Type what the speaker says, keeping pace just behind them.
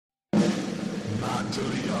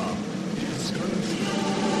Natalia is confused.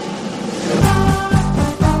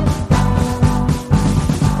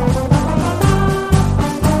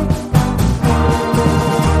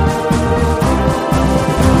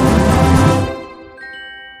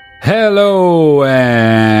 Hello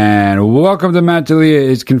and welcome to Matt D'Elia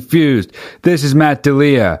is Confused. This is Matt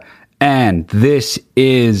D'Elia and this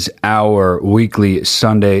is our weekly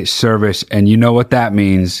Sunday service, and you know what that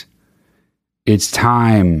means. It's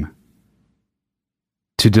time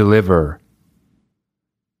to deliver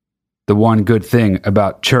the one good thing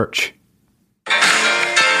about church.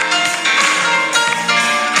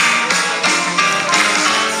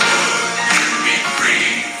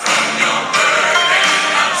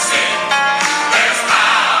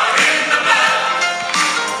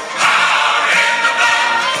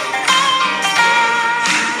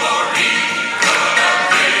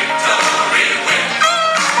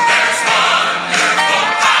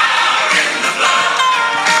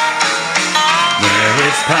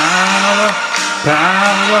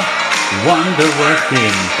 Power,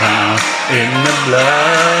 wonder-working power in the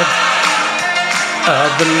blood of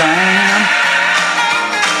the Lamb.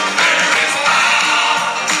 There is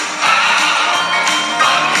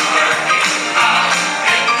wonder-working power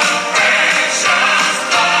in the precious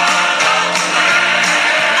blood of the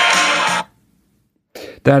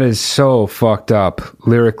Lamb. That is so fucked up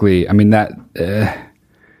lyrically. I mean, that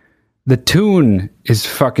the tune is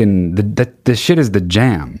fucking the shit is the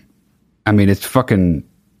jam. I mean, it's fucking,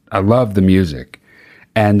 I love the music.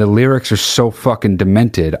 And the lyrics are so fucking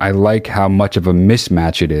demented. I like how much of a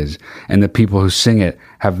mismatch it is. And the people who sing it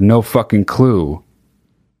have no fucking clue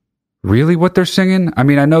really what they're singing. I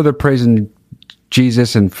mean, I know they're praising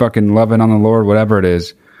Jesus and fucking loving on the Lord, whatever it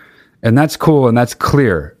is. And that's cool and that's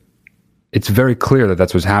clear. It's very clear that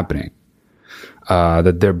that's what's happening.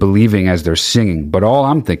 That they're believing as they're singing. But all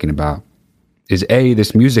I'm thinking about is A,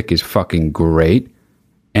 this music is fucking great.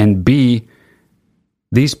 And B,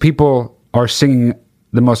 these people are singing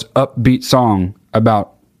the most upbeat song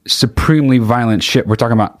about supremely violent shit. We're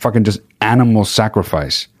talking about fucking just animal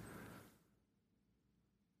sacrifice.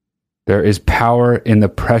 There is power in the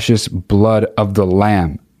precious blood of the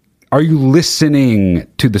Lamb. Are you listening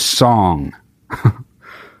to the song?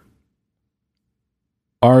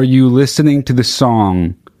 Are you listening to the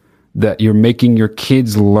song that you're making your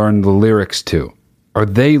kids learn the lyrics to? Are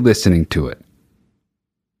they listening to it?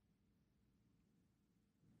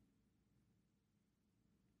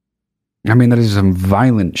 I mean, that is some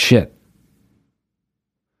violent shit.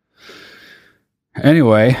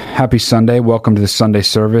 Anyway, happy Sunday. Welcome to the Sunday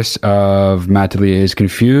service of Matt D'Elia is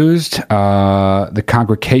Confused. The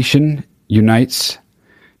congregation unites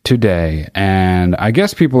today. And I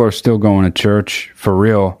guess people are still going to church for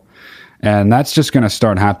real. And that's just going to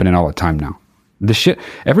start happening all the time now. The shit,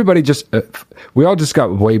 everybody just, we all just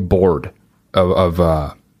got way bored of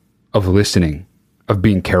listening, of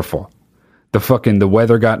being careful. The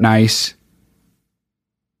weather got nice.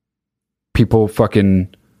 People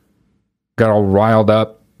fucking got all riled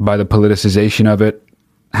up by the politicization of it.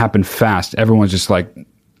 Happened fast. Everyone's just like,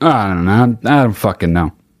 I don't know. I don't fucking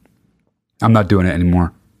know. I'm not doing it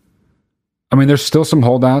anymore. I mean, there's still some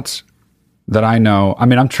holdouts that I know. I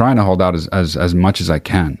mean, I'm trying to hold out as much as I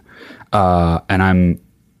can. And I'm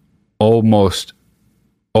almost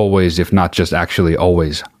always, if not just actually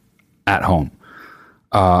always, at home.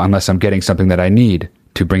 Unless I'm getting something that I need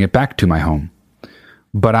to bring it back to my home.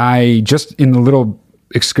 But I just, in the little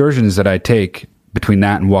excursions that I take between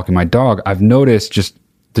that and walking my dog, I've noticed just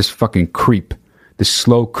this fucking creep, this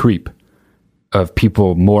slow creep of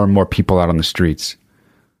people, more and more people out on the streets.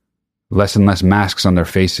 Less and less masks on their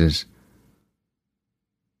faces.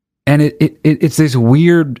 And it's this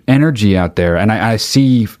weird energy out there. And I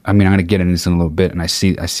see, I mean, I'm going to get into this in a little bit, and I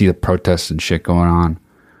see the protests and shit going on.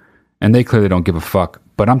 And they clearly don't give a fuck.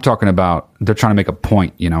 But I'm talking about, they're trying to make a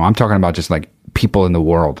point, you know. I'm talking about just like people in the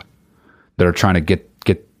world that are trying to get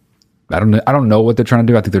I don't know what they're trying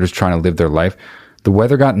to do. I think they're just trying to live their life. The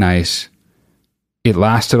weather got nice. It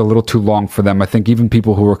lasted a little too long for them. I think even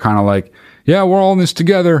people who were kind of like, yeah, we're all in this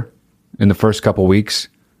together in the first couple weeks,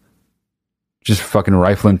 just fucking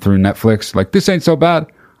rifling through Netflix, like, this ain't so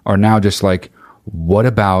bad, are now just like, what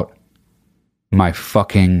about my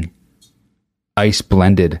fucking ice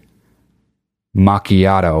blended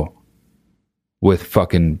macchiato with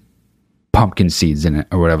fucking pumpkin seeds in it,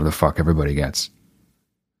 or whatever the fuck everybody gets?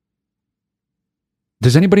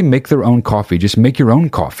 Does anybody make their own coffee? Just make your own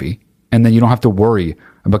coffee, and then you don't have to worry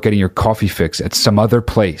about getting your coffee fix at some other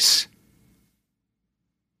place.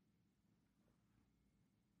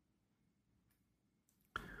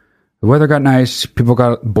 The weather got nice. People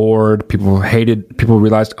got bored. People hated. People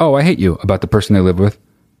realized, oh, I hate you about the person they live with.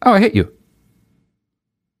 Oh, I hate you.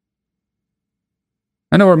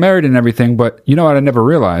 I know we're married and everything, but you know what I never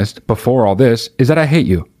realized before all this is that I hate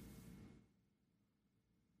you.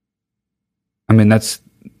 I mean, that's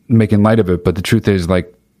making light of it, but the truth is,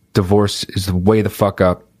 like, divorce is way the fuck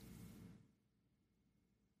up.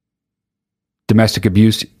 Domestic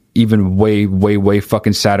abuse, even way, way, way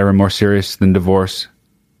fucking sadder and more serious than divorce,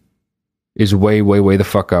 is way, way, way the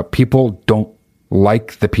fuck up. People don't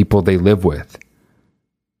like the people they live with.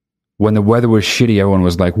 When the weather was shitty, everyone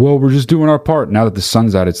was like, well, we're just doing our part. Now that the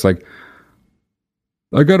sun's out, it's like,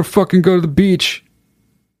 I gotta fucking go to the beach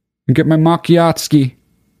and get my macchiato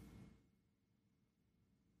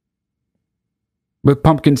with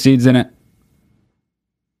pumpkin seeds in it.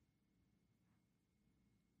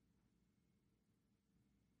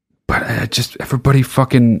 But just everybody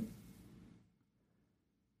fucking...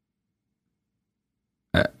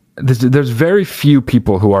 There's very few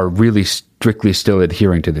people who are really strictly still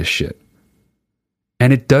adhering to this shit.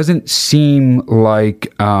 And it doesn't seem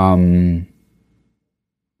like... it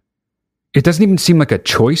doesn't even seem like a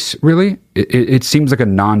choice, really. It seems like a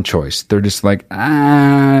non-choice. They're just like,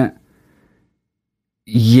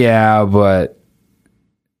 yeah, but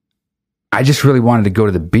I just really wanted to go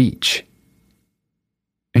to the beach.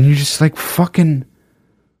 And you're just like, fucking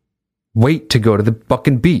wait to go to the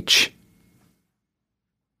fucking beach.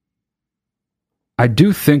 I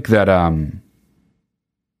do think that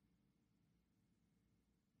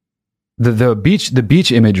the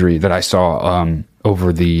beach imagery that I saw over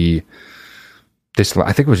I think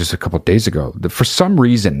it was just a couple of days ago. For some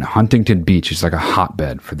reason, Huntington Beach is like a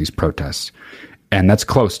hotbed for these protests. And that's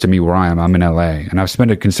close to me where I am. I'm in LA. And I've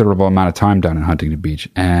spent a considerable amount of time down in Huntington Beach.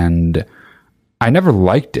 And I never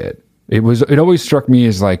liked it. It always struck me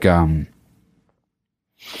as like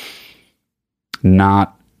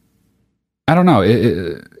not... I don't know.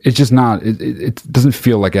 It's just not... It doesn't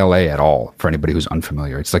feel like LA at all for anybody who's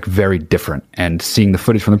unfamiliar. It's like very different. And seeing the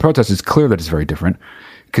footage from the protests, it's clear that it's very different.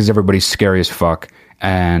 Because everybody's scary as fuck.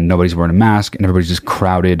 And nobody's wearing a mask. And everybody's just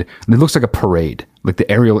crowded. And it looks like a parade. Like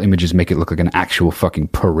the aerial images make it look like an actual fucking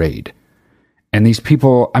parade. And these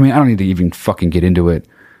people... I mean, I don't need to even fucking get into it.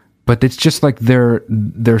 But it's just like they're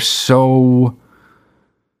so...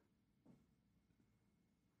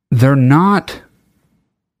 They're not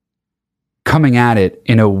coming at it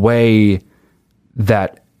in a way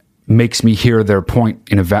that makes me hear their point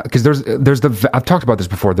in a because I've talked about this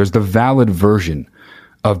before. There's the valid version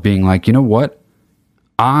of being like, you know what?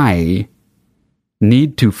 I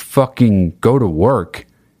need to fucking go to work,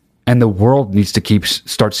 and the world needs to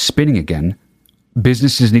start spinning again.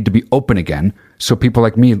 Businesses need to be open again, so people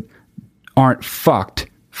like me aren't fucked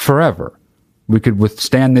forever. We could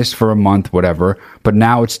withstand this for a month, whatever, but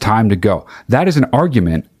now it's time to go. That is an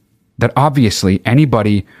argument that obviously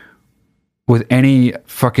anybody with any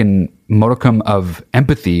fucking modicum of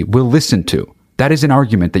empathy will listen to. That is an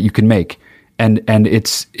argument that you can make, and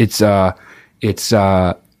it's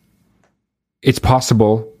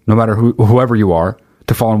possible, no matter whoever you are,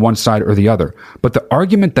 to fall on one side or the other. But the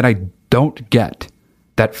argument that I don't get,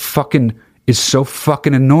 that fucking is so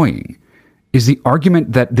fucking annoying, is the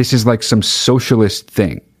argument that this is like some socialist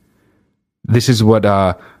thing. This is what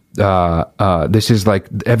this is like.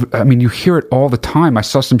 I mean, you hear it all the time. I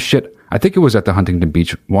saw some shit. I think it was at the Huntington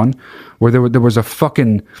Beach one, where there was a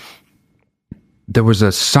fucking... There was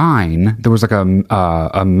a sign. There was like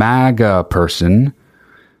a MAGA person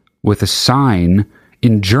with a sign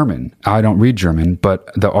in German. I don't read German,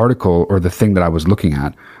 but the article or the thing that I was looking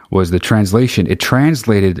at was the translation. It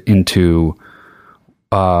translated into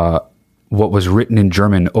what was written in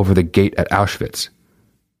German over the gate at Auschwitz.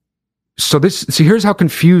 So here's how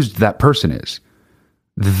confused that person is.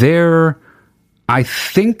 I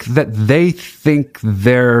think that they think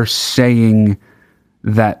they're saying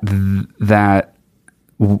that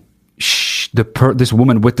this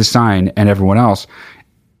woman with the sign and everyone else,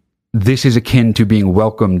 this is akin to being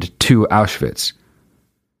welcomed to Auschwitz,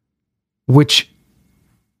 which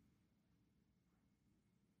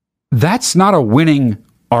that's not a winning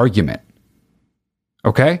argument.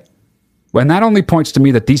 Okay? And that only points to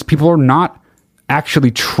me that these people are not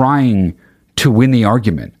actually trying to win the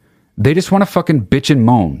argument. They just want to fucking bitch and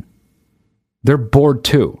moan. They're bored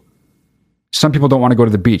too. Some people don't want to go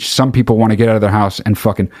to the beach. Some people want to get out of their house and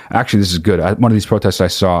fucking... Actually, this is good. One of these protests I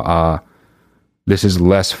saw, this is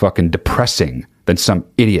less fucking depressing than some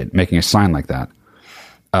idiot making a sign like that.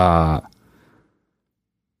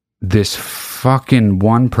 This fucking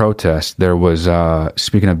one protest, there was,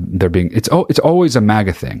 speaking of there being... It's always a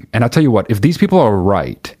MAGA thing. And I'll tell you what, if these people are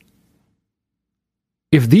right,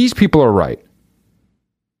 If these people are right,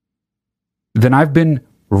 then I've been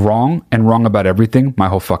wrong and wrong about everything my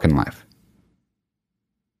whole fucking life.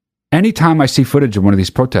 Anytime I see footage of one of these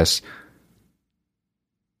protests,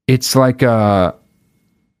 it's like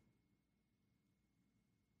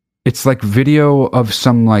video of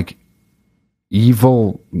some like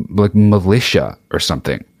evil like militia or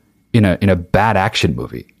something in a bad action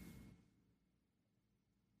movie.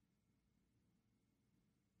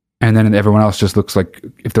 And then everyone else just looks like,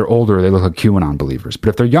 if they're older, they look like QAnon believers. But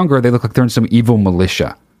if they're younger, they look like they're in some evil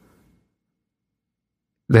militia.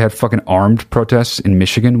 They had fucking armed protests in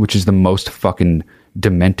Michigan, which is the most fucking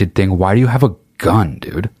demented thing. Why do you have a gun,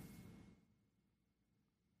 dude?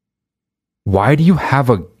 Why do you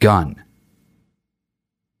have a gun?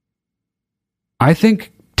 I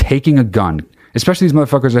think taking a gun, especially these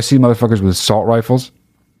motherfuckers, I see motherfuckers with assault rifles.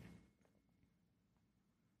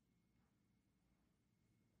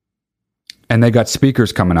 And they got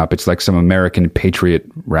speakers coming up. It's like some American Patriot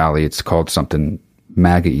rally. It's called something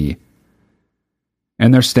MAGA-y.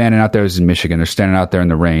 And they're standing out there. This is in Michigan. They're standing out there in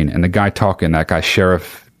the rain. And the guy talking, that guy,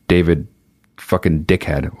 Sheriff David fucking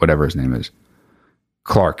Dickhead, whatever his name is.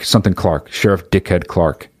 Clark, something Clark. Sheriff Dickhead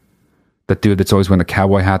Clark. That dude that's always wearing the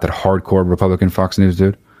cowboy hat, that hardcore Republican Fox News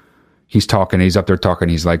dude. He's talking. He's up there talking.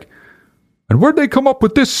 He's like, and where'd they come up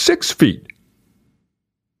with this 6 feet?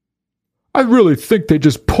 I really think they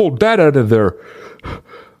just pulled that out of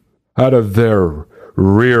their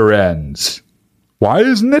rear ends. Why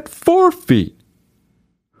isn't it 4 feet?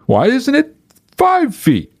 Why isn't it 5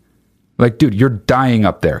 feet? Like, dude, you're dying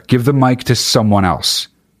up there. Give the mic to someone else.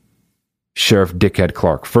 Sheriff Dickhead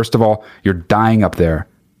Clark. First of all, you're dying up there.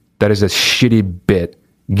 That is a shitty bit.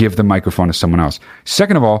 Give the microphone to someone else.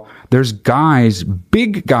 Second of all, there's guys,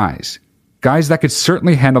 big guys that could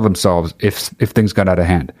certainly handle themselves if things got out of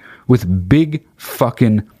hand, with big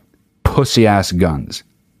fucking pussy ass guns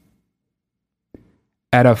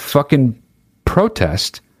at a fucking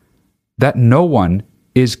protest that no one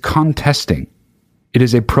is contesting. It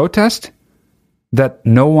is a protest that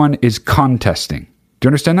no one is contesting. Do you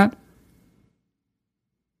understand that?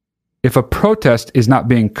 If a protest is not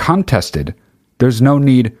being contested, there's no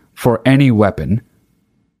need for any weapon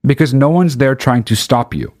because no one's there trying to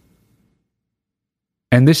stop you.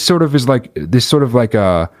 And this sort of encapsulates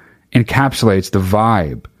the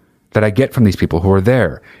vibe that I get from these people who are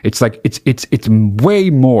there. It's like it's way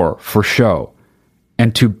more for show,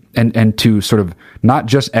 and to sort of not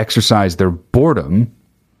just exercise their boredom,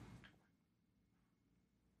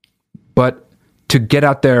 but to get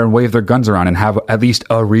out there and wave their guns around and have at least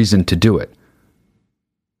a reason to do it.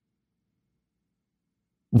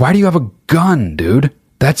 Why do you have a gun, dude?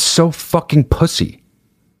 That's so fucking pussy.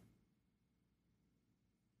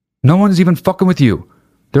 No one's even fucking with you.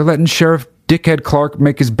 They're letting Sheriff Dickhead Clark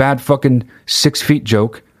make his bad fucking 6 feet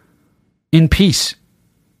joke in peace.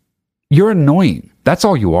 You're annoying. That's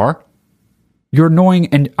all you are. You're annoying,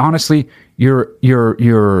 and honestly, you're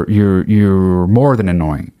more than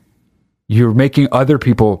annoying. You're making other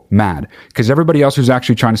people mad because everybody else who's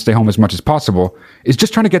actually trying to stay home as much as possible is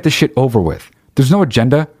just trying to get this shit over with. There's no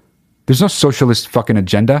agenda. There's no socialist fucking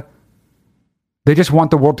agenda. They just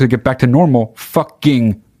want the world to get back to normal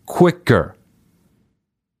fucking quicker.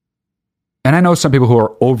 And I know some people who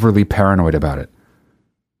are overly paranoid about it.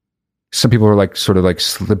 Some people are like sort of like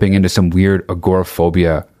slipping into some weird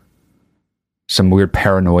agoraphobia, some weird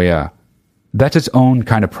paranoia. That's its own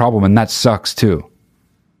kind of problem, and that sucks too.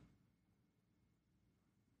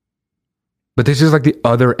 But this is like the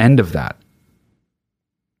other end of that.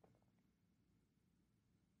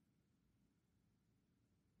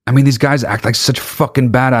 I mean, these guys act like such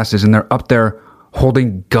fucking badasses, and they're up there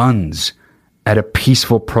holding guns at a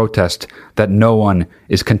peaceful protest that no one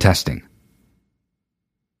is contesting.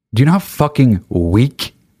 Do you know how fucking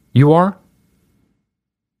weak you are?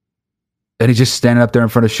 And he's just standing up there in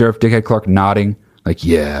front of Sheriff Dickhead Clark nodding, like,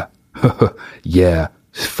 yeah, yeah,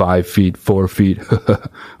 5 feet, 4 feet.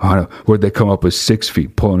 Where'd they come up with 6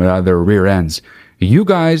 feet, pulling it out of their rear ends? You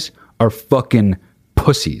guys are fucking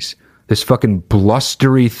pussies. This fucking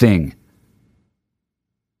blustery thing.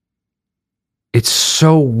 It's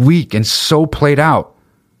so weak and so played out.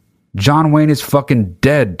 John Wayne is fucking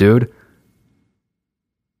dead, dude.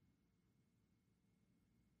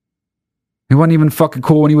 He wasn't even fucking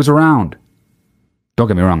cool when he was around. Don't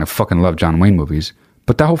get me wrong, I fucking love John Wayne movies.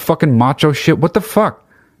 But that whole fucking macho shit, what the fuck?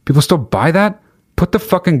 People still buy that? Put the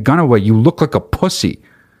fucking gun away. You look like a pussy.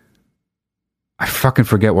 I fucking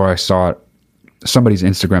forget where I saw it. Somebody's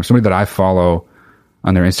Instagram, somebody that I follow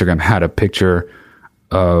on their Instagram had a picture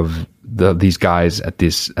of these guys at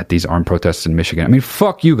these armed protests in Michigan. I mean,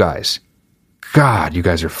 fuck you guys. God, you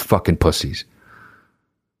guys are fucking pussies.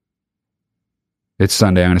 It's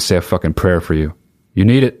Sunday. I'm going to say a fucking prayer for you. You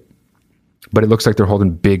need it. But it looks like they're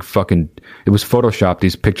holding big fucking... It was Photoshopped,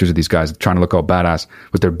 these pictures of these guys trying to look all badass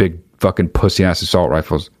with their big fucking pussy-ass assault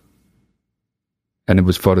rifles. And it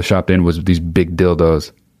was Photoshopped in with these big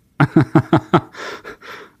dildos.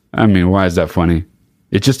 I mean, why is that funny?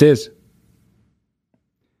 It just is.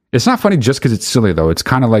 It's not funny just because it's silly, though. It's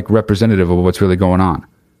kind of like representative of what's really going on.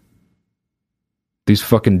 These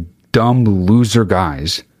fucking dumb loser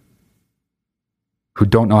guys who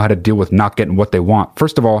don't know how to deal with not getting what they want.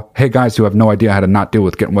 First of all, hey guys who have no idea how to not deal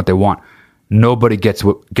with getting what they want. Nobody gets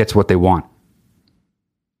what they want.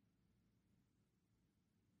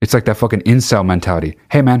 It's like that fucking incel mentality.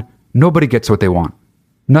 Hey man, nobody gets what they want.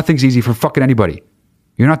 Nothing's easy for fucking anybody.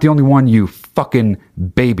 You're not the only one, you fucking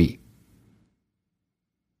baby.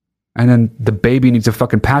 And then the baby needs a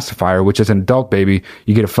fucking pacifier, which as an adult baby,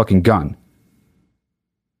 you get a fucking gun.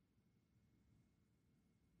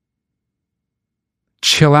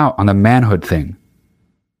 Chill out on the manhood thing.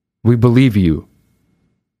 We believe you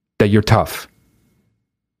that you're tough.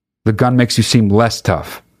 The gun makes you seem less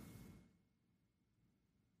tough.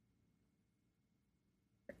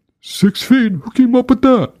 6 feet? Who came up with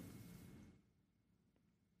that?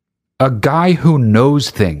 A guy who knows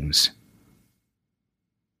things.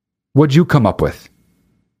 What'd you come up with?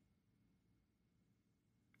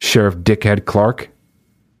 Sheriff Dickhead Clark?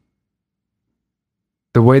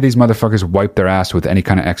 The way these motherfuckers wipe their ass with any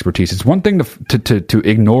kind of expertise. It's one thing to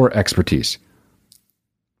ignore expertise.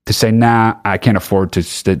 To say, nah, I can't afford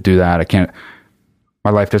to do that. I can't,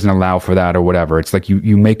 my life doesn't allow for that or whatever. It's like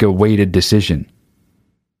you make a weighted decision.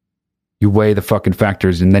 You weigh the fucking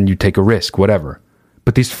factors and then you take a risk, whatever.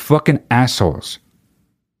 But these fucking assholes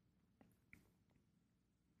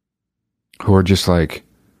who are just like,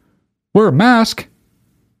 wear a mask.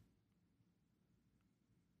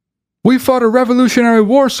 We fought a revolutionary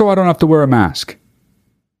war so I don't have to wear a mask.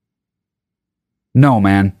 No,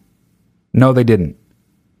 man. No, they didn't.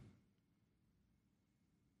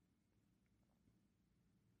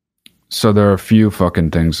 So there are a few fucking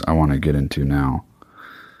things I want to get into now.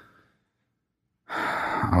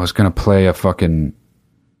 I was going to play a fucking...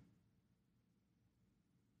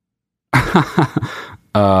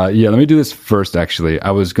 yeah, let me do this first, actually. I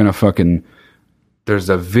was going to fucking... There's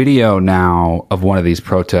a video now of one of these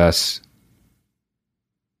protests.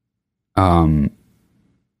 But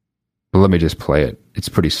let me just play it. It's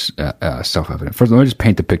pretty self-evident. First, let me just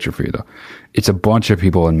paint the picture for you, though. It's a bunch of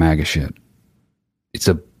people in MAGA shit. It's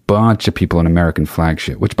a bunch of people in American flag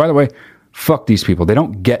shit. Which, by the way, fuck these people. They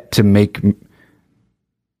don't get to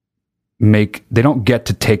they don't get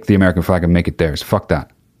to take the American flag and make it theirs. Fuck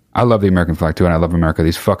that. I love the American flag, too, and I love America.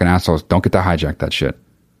 These fucking assholes don't get to hijack that shit.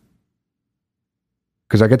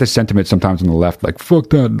 Because I get this sentiment sometimes on the left, like, fuck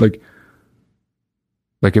that.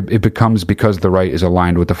 Like it becomes because the right is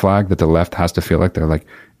aligned with the flag that the left has to feel like they're, like,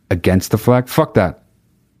 against the flag. Fuck that.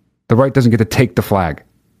 The right doesn't get to take the flag.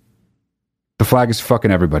 The flag is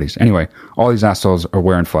fucking everybody's. Anyway, all these assholes are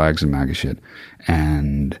wearing flags and MAGA shit.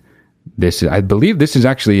 And this is, I believe this is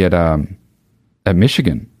actually at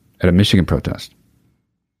Michigan, at a Michigan protest.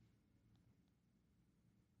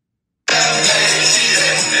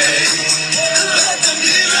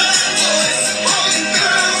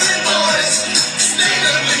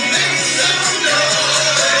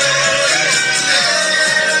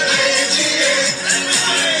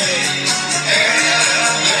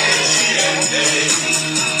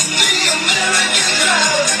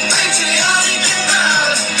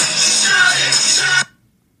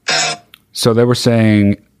 So they were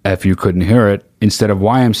saying, if you couldn't hear it, instead of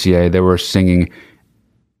YMCA, they were singing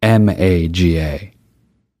MAGA.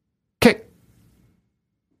 Okay.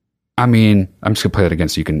 I mean, I'm just going to play it again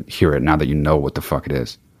so you can hear it now that you know what the fuck it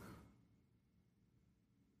is.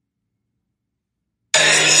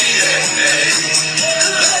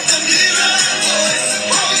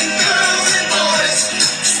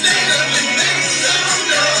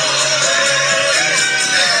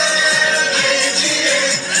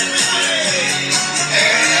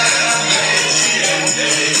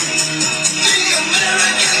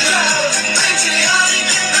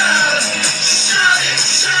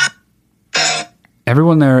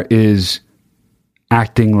 Everyone there is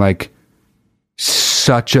acting like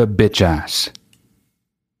such a bitch ass.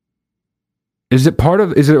 Is it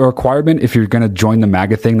a requirement if you're going to join the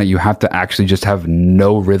MAGA thing that you have to actually just have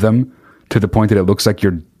no rhythm to the point that it looks like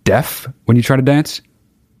you're deaf when you try to dance?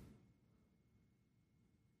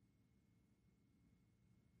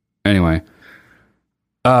 Anyway.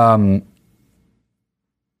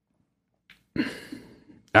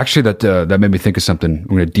 Actually, that made me think of something. I'm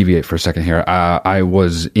going to deviate for a second here. I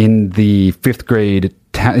was in the 5th grade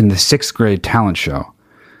in the 6th grade talent show,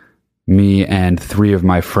 me and 3 of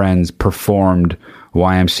my friends performed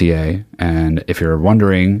YMCA. And if you're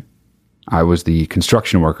wondering, I was the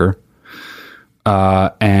construction worker.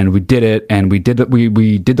 And we did it, and we did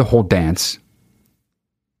the whole dance.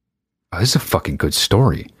 Oh, this is a fucking good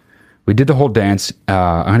story. We did the whole dance.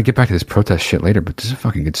 I'm gonna get back to this protest shit later, but this is a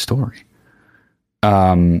fucking good story.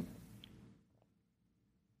 You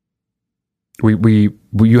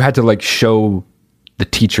had to like show the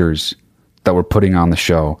teachers that were putting on the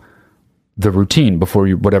show the routine before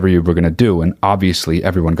whatever you were gonna do, and obviously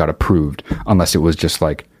everyone got approved, unless it was just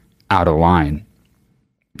like out of line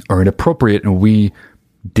or inappropriate, and we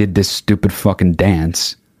did this stupid fucking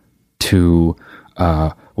dance to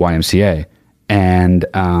YMCA, and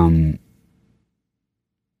it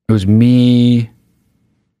was me.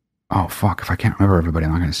 Oh fuck! If I can't remember everybody,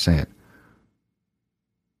 I'm not going to say it.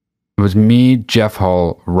 It was me, Jeff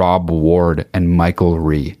Hull, Rob Ward, and Michael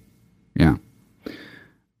Rhee. Yeah.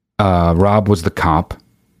 Rob was the cop.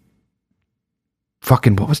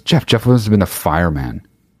 Fucking what was Jeff? Jeff was been the fireman,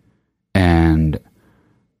 and.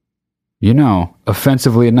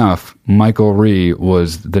 Offensively enough, Michael Rhee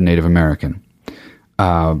was the Native American.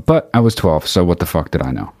 But I was 12, so what the fuck did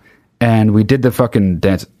I know? And we did the fucking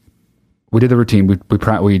dance. We did the routine. We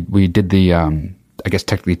did the, I guess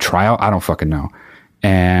technically trial. I don't fucking know.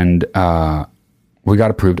 And we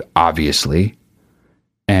got approved, obviously.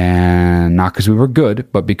 And not because we were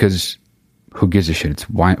good, but because who gives a shit? It's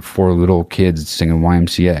 4 little kids singing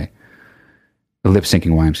YMCA.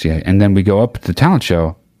 Lip-syncing YMCA. And then we go up to the talent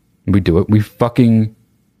show. We do it. We fucking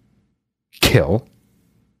kill.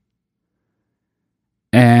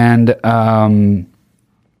 And all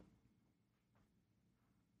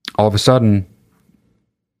of a sudden,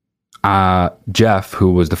 Jeff,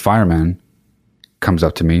 who was the fireman, comes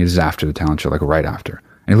up to me. This is after the talent show, like right after.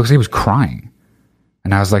 And he looks like he was crying.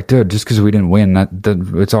 And I was like, dude, just because we didn't win,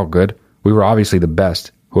 it's all good. We were obviously the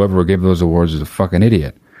best. Whoever gave those awards is a fucking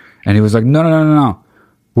idiot. And he was like, no.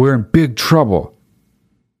 We're in big trouble.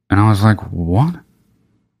 And I was like, what?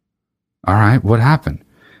 All right, what happened?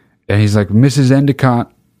 And he's like, Mrs.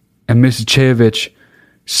 Endicott and Mrs. Chayevich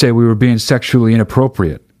say we were being sexually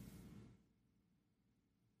inappropriate.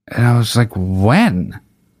 And I was like, when?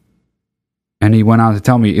 And he went on to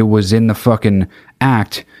tell me it was in the fucking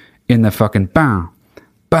act, in the fucking ba,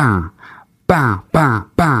 ba, ba, ba,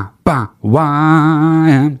 ba, ba,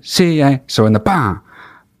 YMCA. So in the ba,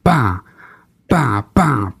 ba, ba,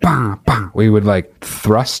 ba, ba, ba, we would like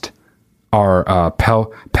thrust our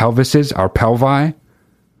pelvises, our pelvi,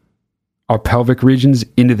 our pelvic regions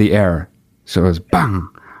into the air. So it was ba,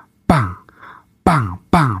 ba, ba,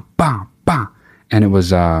 ba, ba, ba. And it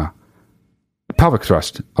was pelvic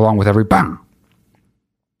thrust along with every ba.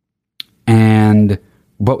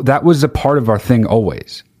 But that was a part of our thing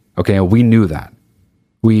always. Okay, we knew that.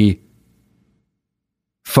 We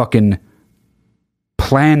fucking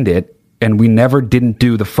planned it, and we never didn't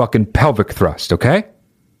do the fucking pelvic thrust, okay?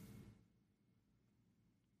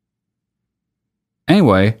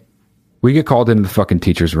 Anyway, we get called into the fucking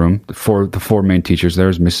teacher's room. The four main teachers.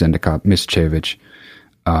 There's Miss Endicott, Miss Chayevich,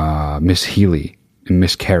 Miss Healy, and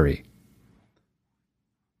Miss Carey.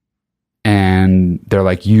 And they're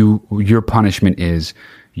like, your punishment is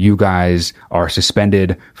you guys are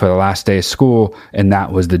suspended for the last day of school. And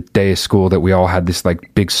that was the day of school that we all had this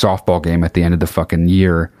like big softball game at the end of the fucking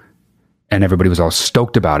year. And everybody was all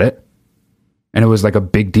stoked about it. And it was like a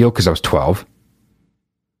big deal because I was 12.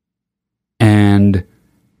 And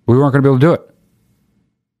we weren't going to be able to do it.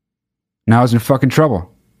 Now I was in fucking trouble.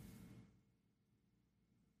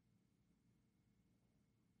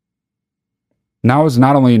 Now I was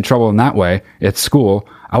not only in trouble in that way at school,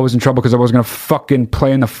 I was in trouble because I wasn't going to fucking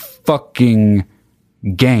play in the fucking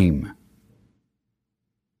game.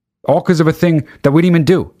 All because of a thing that we didn't even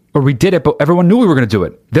do. Or we did it, but everyone knew we were going to do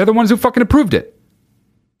it. They're the ones who fucking approved it.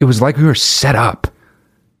 It was like we were set up.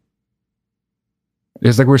 It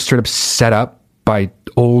was like we were straight up set up by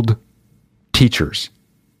old teachers.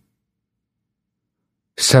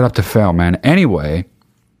 Set up to fail, man. Anyway,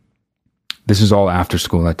 this is all after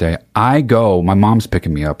school that day. My mom's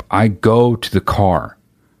picking me up. I go to the car.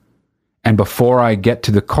 And before I get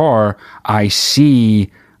to the car, I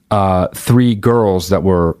see 3 girls that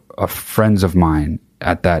were friends of mine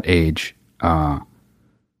at that age.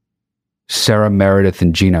 Sarah, Meredith,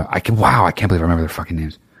 and Gina. I can't believe I remember their fucking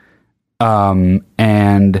names.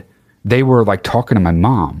 And they were like talking to my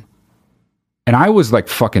mom. And I was like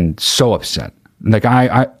fucking so upset. Like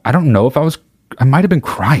I don't know if I might have been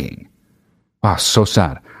crying. Wow, so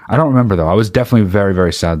sad. I don't remember though. I was definitely very,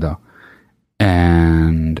 very sad though.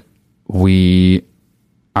 And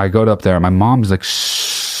I go up there. My mom's like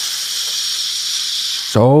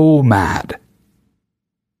so mad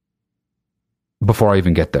before I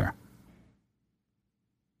even get there.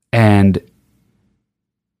 And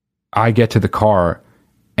I get to the car,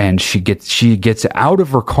 and she gets out of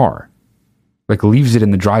her car, like leaves it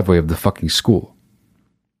in the driveway of the fucking school,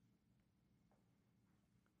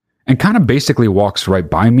 and kind of basically walks right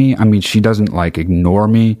by me. I mean, she doesn't like ignore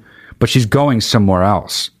me, but she's going somewhere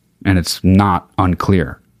else, and it's not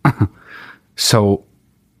unclear. So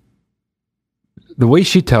the way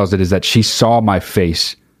she tells it is that she saw my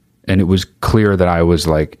face, and it was clear that I was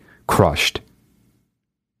like crushed,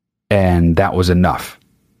 and that was enough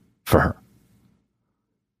for her.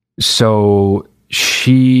 So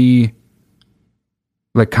she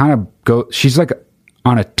like kind of she's like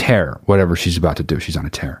on a tear, whatever she's about to do, she's on a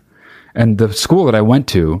tear. And the school that I went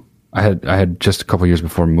to, I had just a couple of years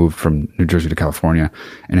before moved from New Jersey to California.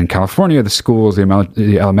 And in California, the schools,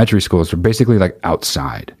 the elementary schools are basically like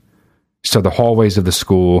outside. So the hallways of the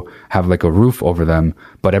school have like a roof over them,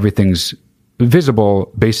 but everything's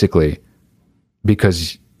visible basically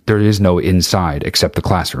because there is no inside except the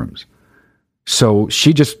classrooms. So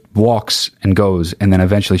she just walks and goes, and then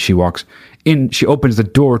eventually she walks in, she opens the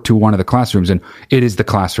door to one of the classrooms, and it is the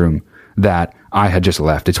classroom that I had just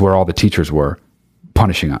left. It's where all the teachers were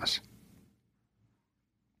punishing us.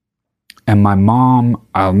 And my mom,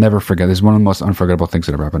 I'll never forget, this is one of the most unforgettable things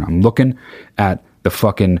that ever happened. I'm looking at the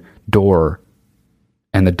fucking door,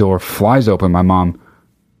 and the door flies open. My mom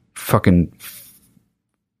fucking,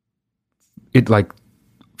 it like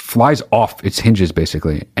flies off its hinges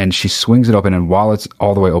basically, and she swings it open, and while it's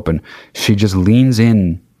all the way open, she just leans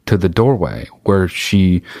in to the doorway where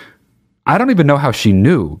I don't even know how she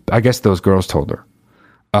knew. I guess those girls told her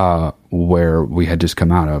where we had just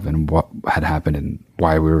come out of and what had happened and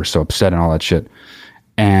why we were so upset and all that shit.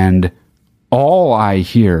 And all I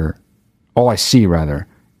see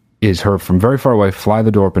is her from very far away fly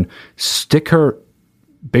the door open, stick her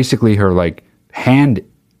like hand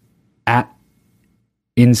at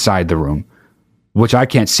inside the room, which I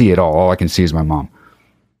can't see at all. All I can see is my mom.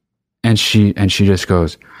 And she just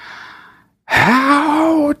goes,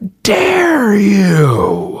 "How dare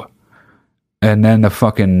you?" And then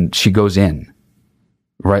she goes in,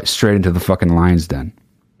 right straight into the fucking lion's den.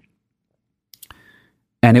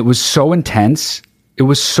 And it was so intense. It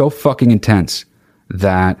was so fucking intense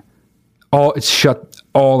that it shut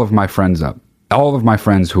all of my friends up. All of my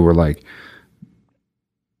friends who were like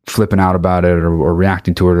flipping out about it or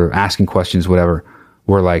reacting to it or asking questions, whatever,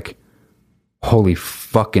 were like, holy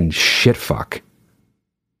fucking shit fuck.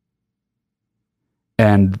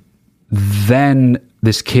 And then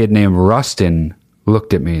this kid named Rustin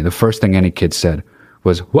looked at me. The first thing any kid said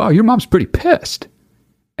was, "Wow, your mom's pretty pissed."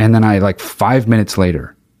 And then like 5 minutes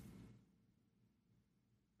later,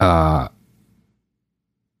 my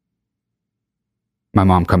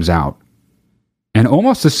mom comes out, and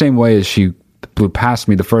almost the same way as she blew past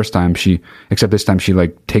me the first time, except this time she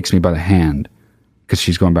like takes me by the hand because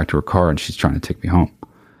she's going back to her car and she's trying to take me home.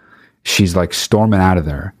 She's like storming out of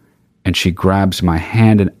there, and she grabs my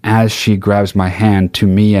hand, and as she grabs my hand to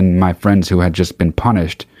me and my friends who had just been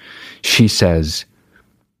punished, she says,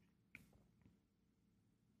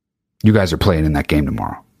 "You guys are playing in that game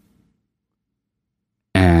tomorrow."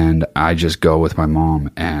 And I just go with my mom,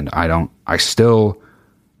 and I still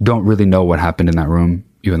don't really know what happened in that room,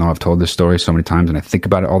 even though I've told this story so many times and I think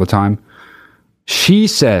about it all the time. She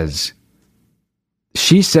says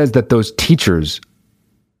that those teachers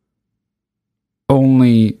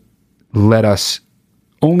only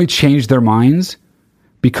changed their minds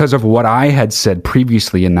because of what I had said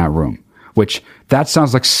previously in that room, which that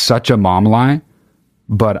sounds like such a mom lie,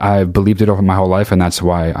 but I've believed it over my whole life, and that's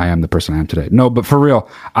why I am the person I am today. No, but for real,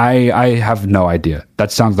 I have no idea.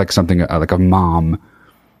 That sounds like something like a mom.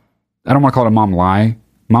 I don't want to call it a mom lie.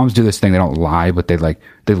 Moms do this thing, they don't lie, but they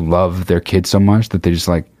love their kid so much that they just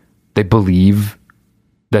like, they believe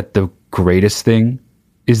that the greatest thing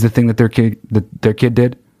is the thing that their kid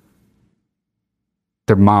did.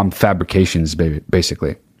 Their mom fabrications,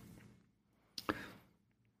 basically.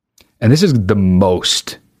 And this is the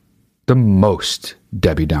most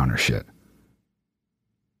Debbie Downer shit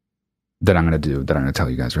that I'm going to tell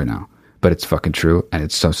you guys right now. But it's fucking true, and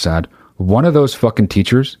it's so sad. One of those fucking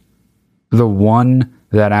teachers, the one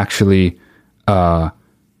that actually, there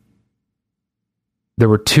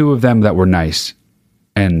were two of them that were nice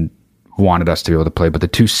and wanted us to be able to play, but the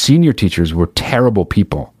two senior teachers were terrible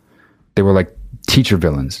people. They were like teacher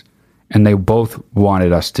villains, and they both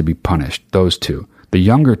wanted us to be punished. Those two. The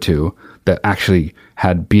younger two that actually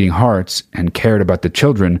had beating hearts and cared about the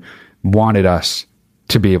children wanted us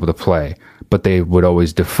to be able to play, but they would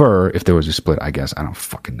always defer if there was a split, I guess. I don't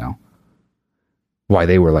fucking know. why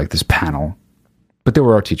they were like this panel. But they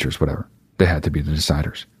were our teachers, whatever. They had to be the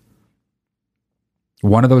deciders.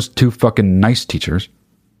 One of those two fucking nice teachers,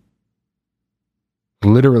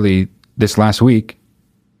 literally this last week,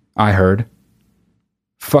 I heard,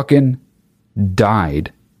 fucking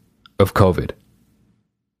died of COVID.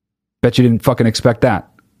 Bet you didn't fucking expect that.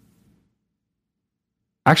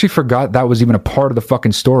 I actually forgot that was even a part of the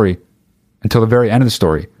fucking story until the very end of the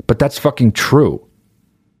story. But that's fucking true.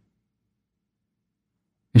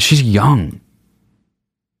 And she's young.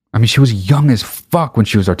 I mean, she was young as fuck when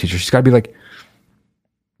she was our teacher. She's got to be like,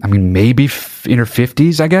 I mean, maybe in her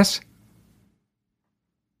 50s, I guess.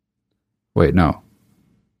 Wait, no.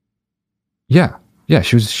 Yeah,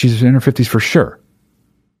 she's in her 50s for sure.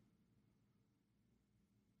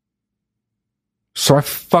 So I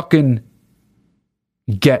fucking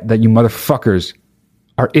get that you motherfuckers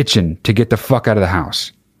are itching to get the fuck out of the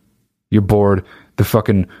house. You're bored. The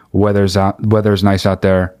fucking weather's nice out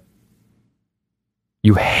there.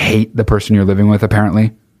 You hate the person you're living with,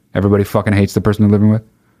 apparently. Everybody fucking hates the person they're living with.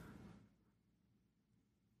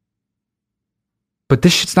 But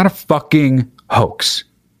this shit's not a fucking hoax.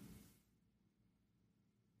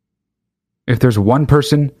 If there's one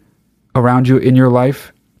person around you in your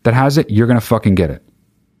life that has it, you're gonna fucking get it.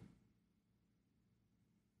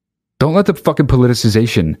 Don't let the fucking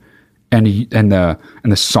politicization and the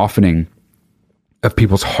softening of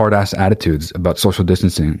people's hard ass attitudes about social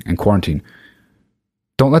distancing and quarantine.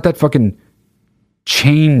 Don't let that fucking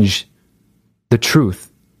change the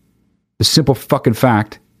truth, the simple fucking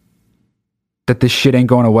fact that this shit ain't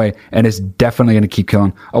going away and is definitely going to keep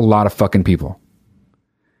killing a lot of fucking people.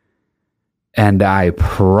 And I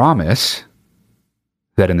promise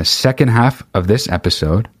that in the second half of this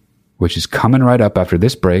episode, which is coming right up after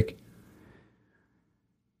this break,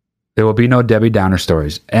 there will be no Debbie Downer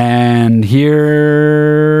stories. And here's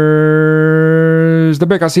the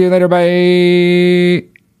break. I'll see you later. Bye.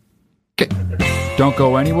 Okay. Don't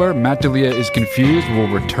go anywhere. Matt D'Elia is confused. We'll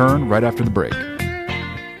return right after the break.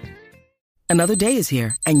 Another day is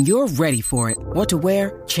here, and you're ready for it. What to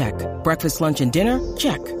wear? Check. Breakfast, lunch, and dinner?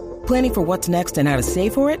 Check. Planning for what's next and how to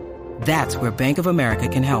save for it? That's where Bank of America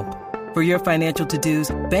can help. For your financial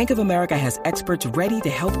to-dos, Bank of America has experts ready to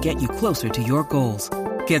help get you closer to your goals.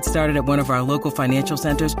 Get started at one of our local financial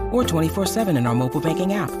centers or 24/7 in our mobile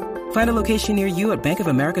banking app. Find a location near you at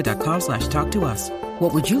bankofamerica.com/talktous.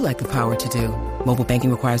 What would you like the power to do? Mobile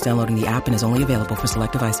banking requires downloading the app and is only available for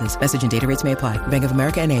select devices. Message and data rates may apply. Bank of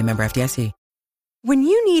America NA, member FDIC. When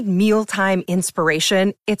you need mealtime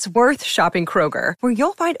inspiration, it's worth shopping Kroger, where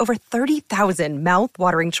you'll find over 30,000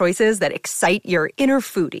 mouth-watering choices that excite your inner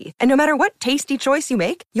foodie. And no matter what tasty choice you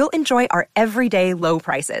make, you'll enjoy our everyday low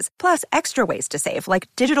prices, plus extra ways to save, like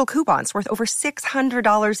digital coupons worth over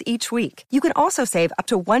 $600 each week. You can also save up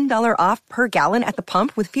to $1 off per gallon at the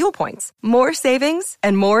pump with fuel points. More savings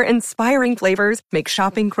and more inspiring flavors make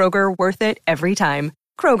shopping Kroger worth it every time.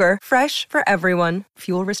 Kroger, fresh for everyone.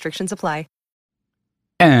 Fuel restrictions apply.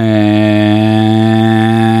 And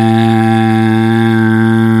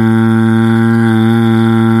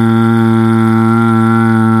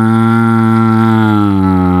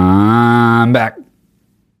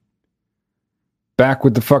back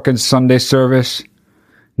with the fucking Sunday service.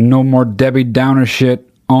 No more Debbie Downer shit.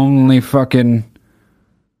 Only fucking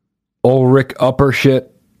Ulrich Upper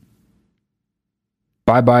shit.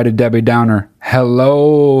 Bye-bye to Debbie Downer.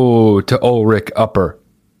 Hello to Ulrich Upper.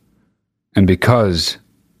 And because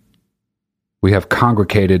we have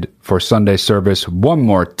congregated for Sunday service one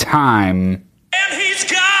more time. And he's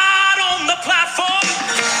got on the platform,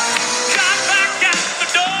 got back at the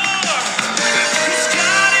door. He's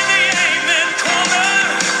got in the amen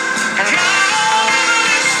corner, got on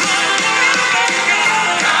his throne.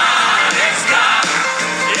 God is God,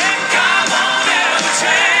 and God won't ever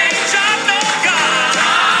change. I know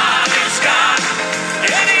God is God,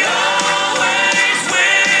 and he always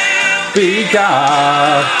will Be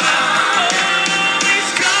God.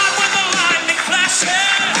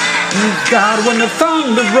 God, when the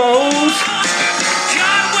thunder rolls,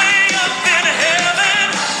 God way up in heaven,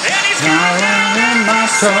 and he's God in my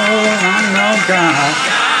soul, I know God.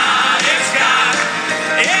 God is God,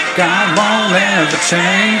 and God won't ever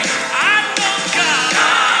change, I know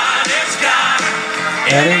God is God,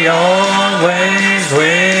 and he always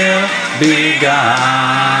will be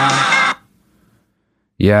God.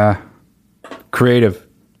 Yeah, creative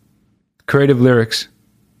lyrics.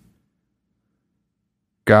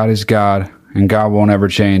 God is God, and God won't ever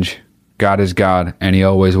change. God is God, and he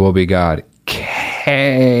always will be God. Yeah.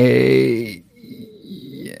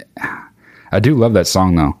 I do love that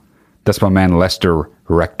song, though. That's my man Lester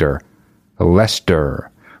Rector.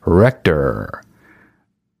 Lester Rector.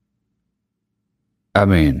 I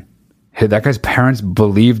mean, that guy's parents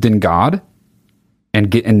believed in God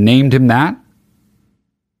and named him that.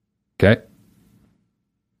 Okay.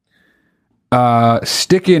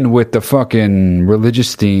 Sticking with the fucking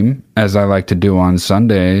religious theme, as I like to do on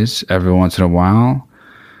Sundays every once in a while.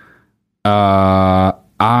 I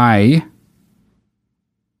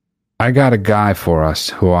got a guy for us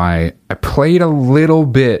who I played a little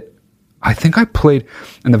bit. I think I played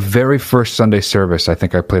in the very first Sunday service. I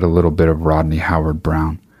think I played a little bit of Rodney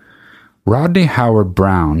Howard-Browne. Rodney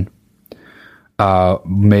Howard-Browne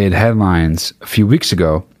made headlines a few weeks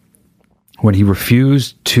ago when he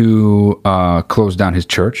refused to close down his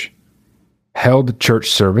church, held church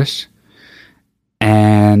service,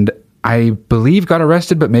 and I believe got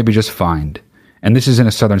arrested, but maybe just fined. And this is in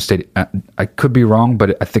a southern state. I could be wrong,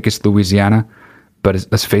 but I think it's Louisiana. But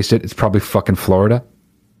let's face it, it's probably fucking Florida.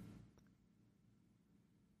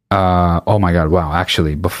 Oh my God! Wow.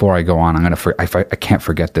 Actually, before I go on, I can't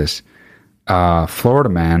forget this. Florida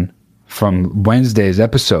man from Wednesday's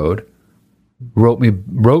episode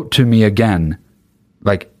wrote to me again,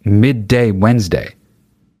 like midday Wednesday,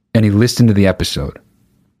 and he listened to the episode,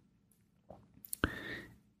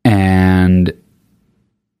 and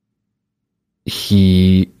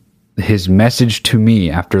his message to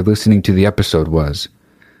me after listening to the episode was,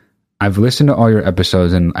 I've listened to all your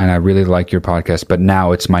episodes and I really like your podcast, but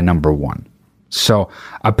now it's my number one. So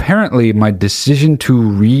apparently my decision to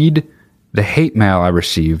read the hate mail I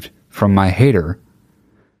received from my hater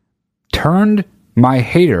turned my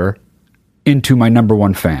hater into my number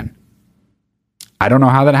one fan. I don't know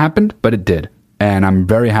how that happened, but it did. And I'm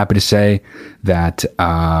very happy to say that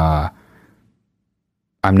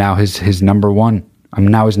I'm now his number one. I'm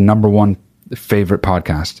now his number one favorite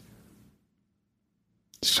podcast.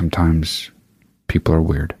 Sometimes people are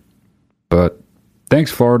weird. But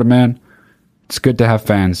thanks, Florida man. It's good to have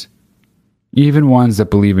fans. Even ones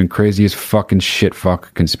that believe in crazy as fucking shit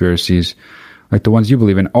fuck conspiracies. Like the ones you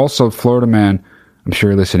believe in. Also, Florida man, I'm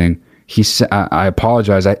sure you're listening. I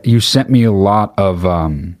apologize. You sent me a lot of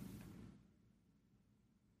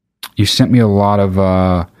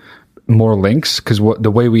more links, because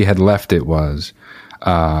the way we had left it was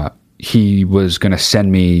he was going to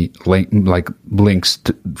send me links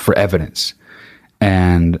for evidence,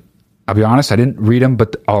 and I'll be honest, I didn't read them,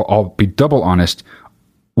 but I'll be double honest.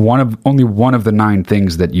 Only one of the 9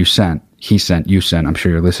 things that you sent, you sent. I'm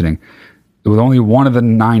sure you're listening. It was only one of the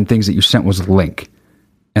 9 things that you sent was a link,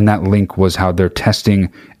 and that link was how they're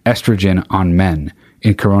testing estrogen on men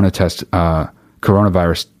in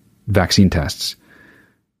coronavirus vaccine tests.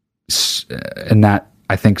 And that,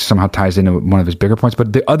 I think, somehow ties into one of his bigger points.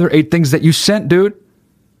 But the other 8 things that you sent, dude,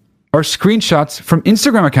 are screenshots from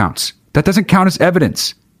Instagram accounts. That doesn't count as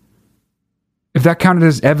evidence. If that counted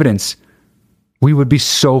as evidence, we would be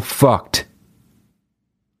so fucked.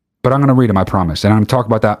 But I'm going to read them, I promise. And I'm going to talk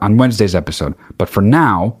about that on Wednesday's episode. But for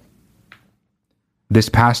now, this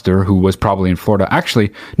pastor who was probably in Florida.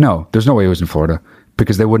 Actually, no, there's no way he was in Florida,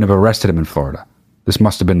 because they wouldn't have arrested him in Florida. This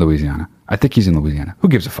must have been Louisiana. I think he's in Louisiana. Who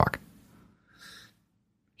gives a fuck?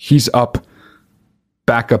 He's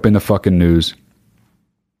back up in the fucking news.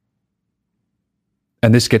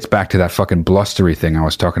 And this gets back to that fucking blustery thing I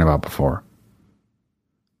was talking about before.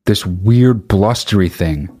 This weird blustery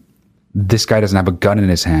thing. This guy doesn't have a gun in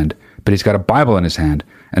his hand, but he's got a Bible in his hand.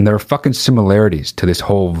 And there are fucking similarities to this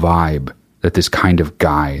whole vibe that this kind of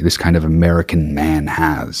guy, this kind of American man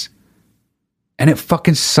has. And it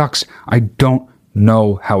fucking sucks. I don't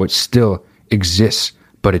know how it still exists,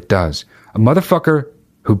 but it does. A motherfucker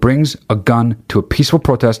who brings a gun to a peaceful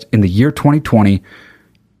protest in the year 2020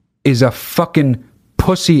 is a fucking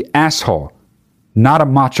pussy asshole, not a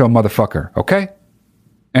macho motherfucker, okay?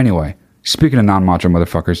 Anyway, speaking of non-macho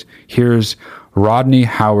motherfuckers, here's Rodney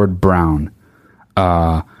Howard-Browne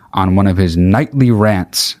on one of his nightly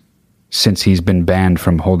rants since he's been banned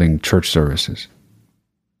from holding church services.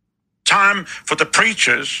 Time for the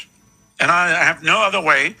preachers, and I have no other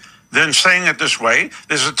way than saying it this way.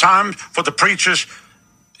 There's a time for the preachers,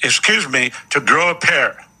 to grow a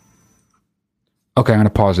pair. Okay, I'm going to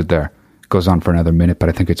pause it there. It goes on for another minute, but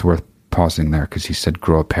I think it's worth pausing there because he said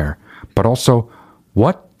grow a pair. But also,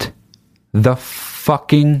 what the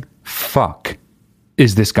fucking fuck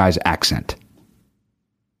is this guy's accent?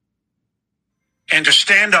 And to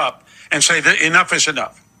stand up and say that enough is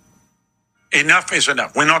enough. Enough is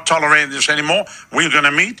enough. We're not tolerating this anymore. We're going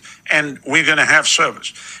to meet and we're going to have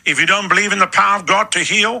service. If you don't believe in the power of God to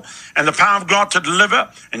heal and the power of God to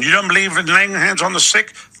deliver, and you don't believe in laying hands on the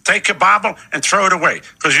sick, Take your Bible and throw it away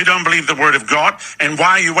because you don't believe the word of God. And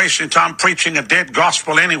why are you wasting time preaching a dead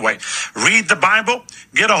gospel anyway? Read the Bible,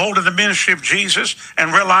 get a hold of the ministry of Jesus,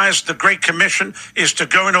 and realize the Great Commission is to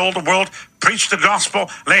go into all the world, preach the gospel,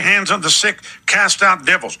 lay hands on the sick, cast out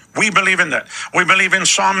devils. We believe in that. We believe in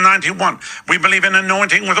Psalm 91. We believe in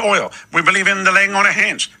anointing with oil. We believe in the laying on of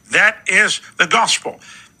hands. That is the gospel.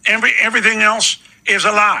 Everything else is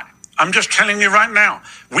a lie. I'm just telling you right now,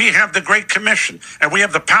 we have the Great Commission, and we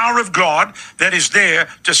have the power of God that is there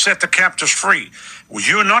to set the captives free.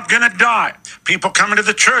 You're not going to die. People coming to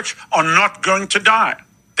the church are not going to die.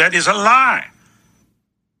 That is a lie.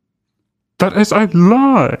 That is a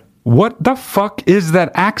lie. What the fuck is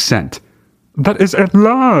that accent? That is a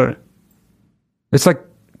lie. It's like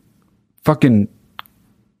fucking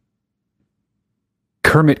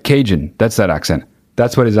Kermit Cajun. That's that accent.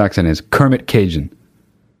 That's what his accent is. Kermit Cajun.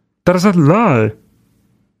 That is a lie.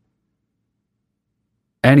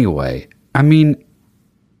 Anyway, I mean,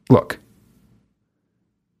 look.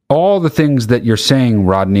 All the things that you're saying,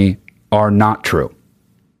 Rodney, are not true.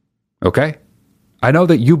 Okay? I know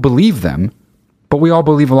that you believe them, but we all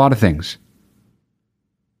believe a lot of things.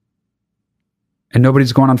 And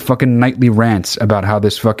nobody's going on fucking nightly rants about how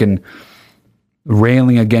this fucking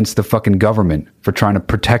railing against the fucking government for trying to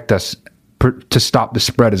protect us, to stop the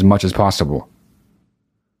spread as much as possible.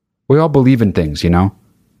 We all believe in things, you know?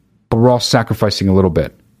 But we're all sacrificing a little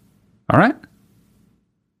bit. All right?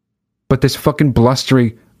 But this fucking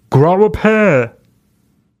blustery, grow a pair.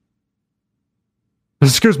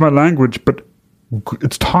 Excuse my language, but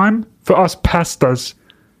it's time for us pastors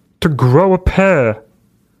to grow a pair.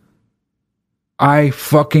 I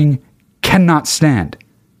fucking cannot stand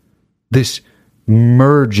this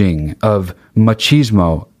merging of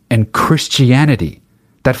machismo and Christianity.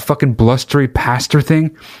 That fucking blustery pastor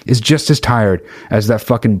thing is just as tired as that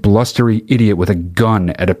fucking blustery idiot with a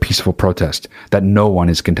gun at a peaceful protest that no one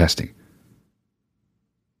is contesting.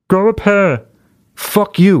 Grow a pair.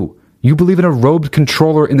 Fuck you. You believe in a robed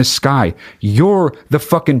controller in the sky. You're the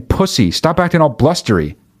fucking pussy. Stop acting all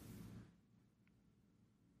blustery.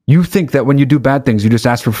 You think that when you do bad things, you just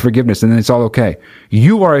ask for forgiveness and then it's all okay.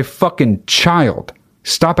 You are a fucking child.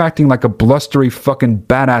 Stop acting like a blustery fucking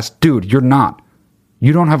badass dude. You're not.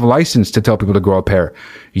 You don't have a license to tell people to grow a pair.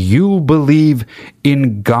 You believe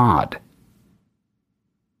in God.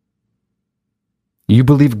 You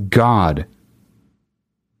believe God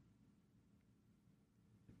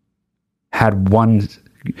had one.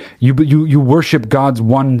 You worship God's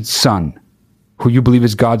one son, who you believe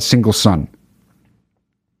is God's single son,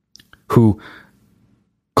 who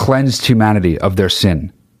cleansed humanity of their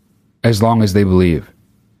sin, as long as they believe.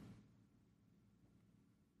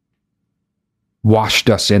 Washed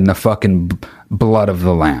us in the fucking blood of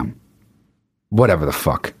the Lamb. Whatever the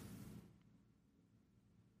fuck.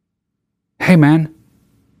 Hey man,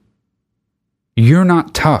 you're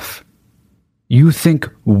not tough. You think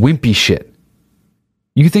wimpy shit.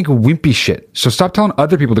 You think wimpy shit. So stop telling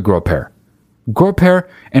other people to grow a pair. Grow a pair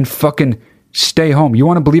and fucking stay home. You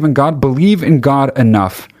want to believe in God? Believe in God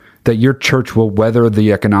enough that your church will weather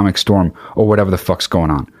the economic storm or whatever the fuck's going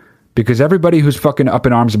on. Because everybody who's fucking up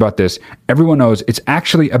in arms about this, everyone knows it's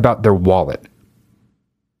actually about their wallet.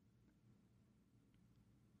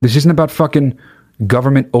 This isn't about fucking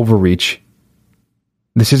government overreach.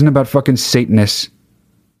 This isn't about fucking Satanists.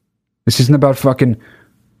 This isn't about fucking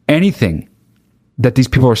anything that these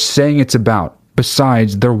people are saying it's about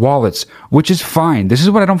besides their wallets, which is fine. This is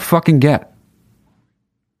what I don't fucking get.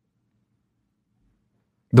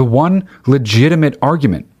 The one legitimate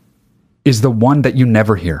argument is the one that you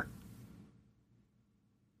never hear.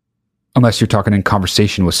 Unless you're talking in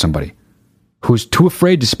conversation with somebody who's too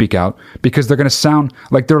afraid to speak out because they're going to sound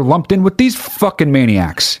like they're lumped in with these fucking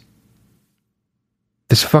maniacs.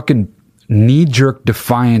 This fucking knee-jerk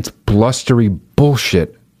defiance, blustery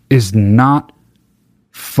bullshit is not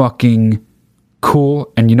fucking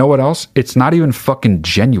cool. And you know what else? It's not even fucking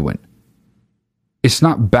genuine. It's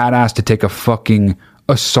not badass to take a fucking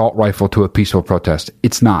assault rifle to a peaceful protest.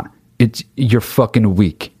 It's not. You're fucking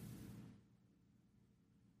weak.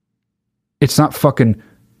 It's not fucking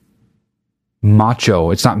macho.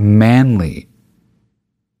 It's not manly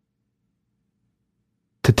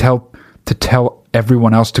to tell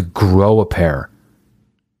everyone else to grow a pair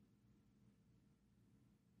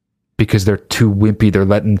because they're too wimpy.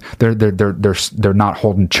 They're not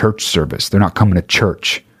holding church service. They're not coming to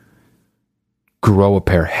church. Grow a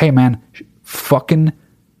pair. Hey man, fucking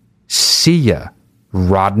see ya,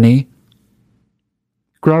 Rodney.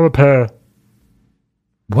 Grow a pair.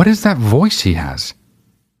 What is that voice he has?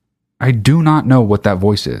 I do not know what that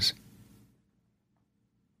voice is.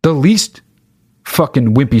 The least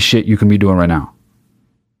fucking wimpy shit you can be doing right now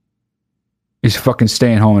is fucking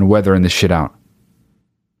staying home and weathering this shit out.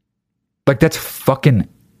 Like, that's fucking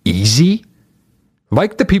easy.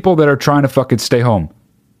 Like the people that are trying to fucking stay home.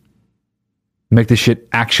 Make this shit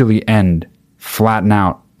actually end, flatten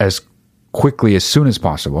out as quickly as soon as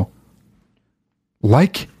possible.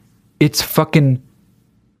 Like it's fucking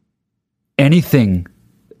anything.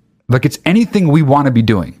 Like it's anything we want to be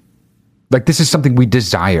doing. Like this is something we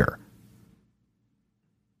desire.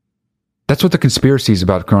 That's what the conspiracies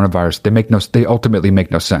about coronavirus, they ultimately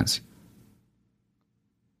make no sense.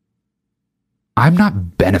 I'm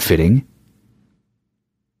not benefiting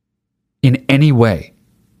in any way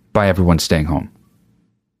by everyone staying home.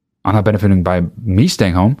 I'm not benefiting by me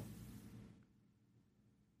staying home.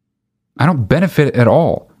 I don't benefit at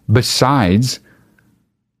all. Besides,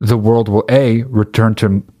 the world will return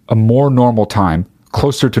to a more normal time,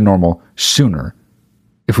 closer to normal, sooner,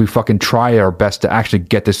 if we fucking try our best to actually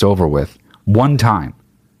get this over with one time,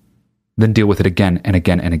 then deal with it again and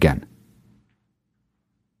again and again.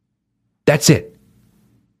 That's it.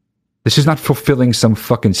 This is not fulfilling some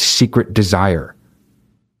fucking secret desire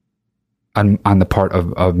on the part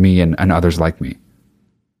of me and others like me.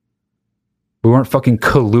 We weren't fucking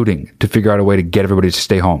colluding to figure out a way to get everybody to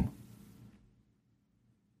stay home.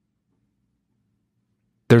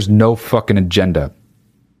 There's no fucking agenda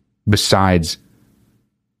besides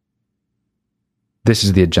this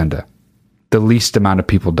is the agenda. The least amount of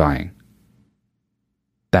people dying.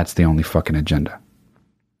 That's the only fucking agenda.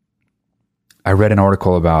 I read an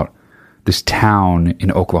article about this town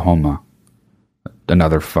in Oklahoma,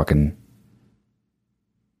 another fucking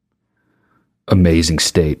amazing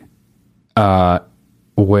state,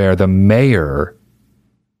 where the mayor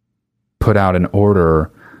put out an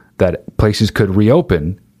order that places could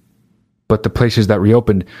reopen, but the places that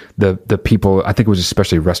reopened, the people, I think it was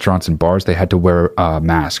especially restaurants and bars, they had to wear a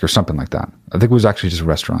mask or something like that. I think it was actually just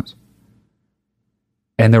restaurants.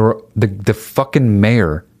 And there were the fucking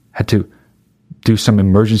mayor had to do some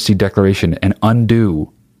emergency declaration and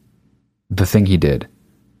undo the thing he did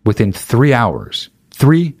within 3 hours.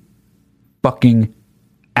 3 fucking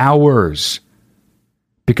hours.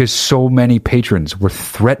 Because so many patrons were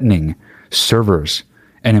threatening servers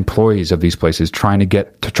and employees of these places trying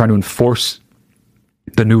to enforce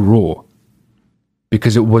the new rule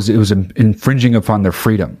because it was infringing upon their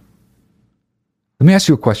freedom. Let me ask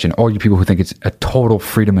you a question, all you people who think it's a total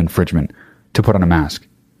freedom infringement to put on a mask.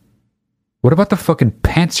 What about the fucking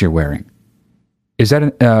pants you're wearing? Is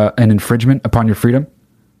that an infringement upon your freedom?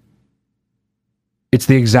 It's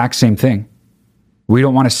the exact same thing. We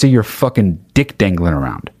don't want to see your fucking dick dangling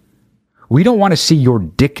around. We don't want to see your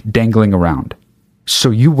dick dangling around. So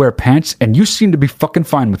you wear pants and you seem to be fucking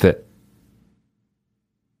fine with it.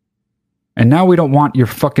 And now we don't want your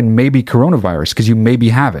fucking maybe coronavirus because you maybe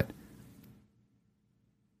have it.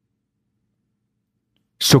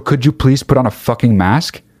 So could you please put on a fucking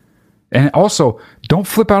mask? And also, don't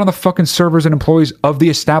flip out on the fucking servers and employees of the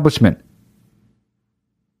establishment.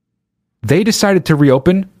 They decided to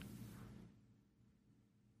reopen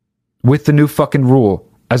with the new fucking rule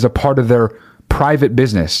as a part of their private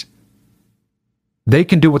business. They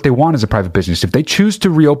can do what they want as a private business. If they choose to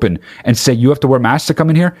reopen and say you have to wear masks to come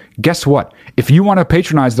in here, guess what? If you want to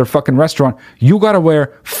patronize their fucking restaurant, you got to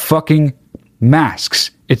wear fucking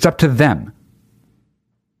masks. It's up to them.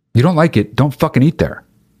 You don't like it, don't fucking eat there.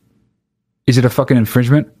 Is it a fucking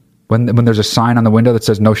infringement when there's a sign on the window that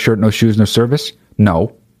says no shirt, no shoes, no service?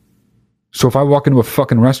 No. So if I walk into a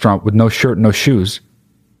fucking restaurant with no shirt, no shoes,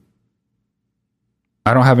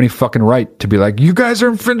 I don't have any fucking right to be like, you guys are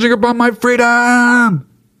infringing upon my freedom.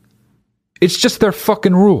 It's just their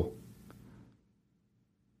fucking rule.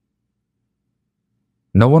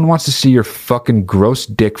 No one wants to see your fucking gross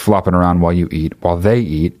dick flopping around while they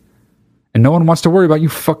eat. And no one wants to worry about you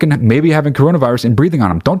fucking maybe having coronavirus and breathing on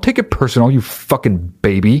them. Don't take it personal, you fucking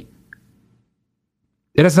baby.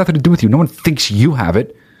 It has nothing to do with you. No one thinks you have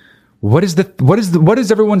it. What is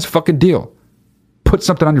everyone's fucking deal? Put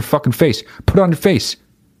something on your fucking face. Put it on your face.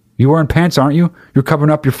 You wearing pants, aren't you? You're covering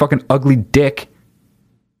up your fucking ugly dick.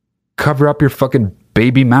 Cover up your fucking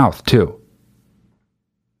baby mouth, too.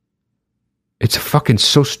 It's fucking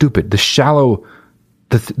so stupid. The shallowness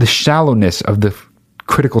of the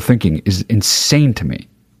critical thinking is insane to me.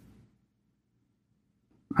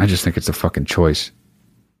 I just think it's a fucking choice.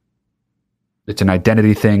 It's an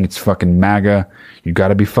identity thing. It's fucking MAGA. You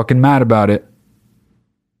gotta be fucking mad about it.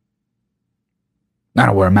 I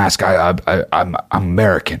don't wear a mask. I'm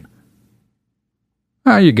American.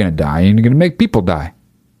 Oh, you're gonna die and you're gonna make people die.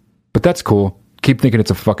 But that's cool. Keep thinking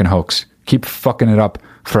it's a fucking hoax. Keep fucking it up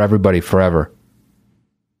for everybody forever.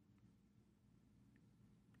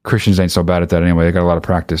 Christians ain't so bad at that anyway. They got a lot of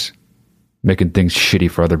practice making things shitty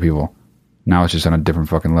for other people. Now it's just on a different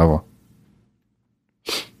fucking level.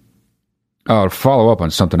 Oh, to follow up on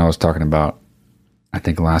something I was talking about, I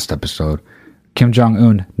think last episode. Kim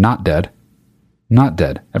Jong-un, not dead. Not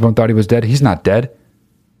dead. Everyone thought he was dead. He's not dead.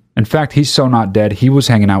 In fact, he's so not dead, he was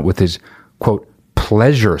hanging out with his, quote,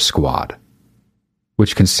 pleasure squad,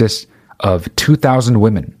 which consists of 2,000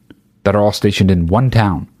 women that are all stationed in one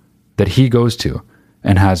town that he goes to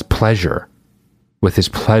and has pleasure with his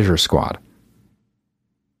pleasure squad.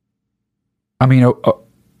 I mean,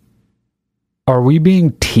 are we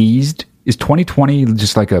being teased? Is 2020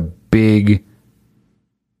 just like a big,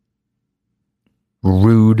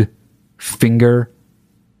 rude finger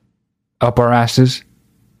up our asses?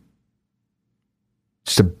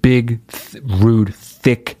 Just a big, rude,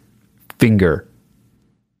 thick finger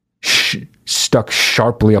stuck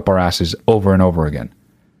sharply up our asses over and over again.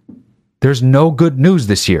 There's no good news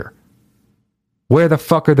this year. Where the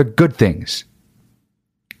fuck are the good things?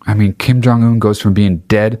 I mean, Kim Jong-un goes from being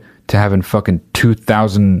dead to having fucking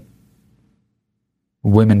 2,000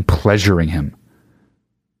 women pleasuring him.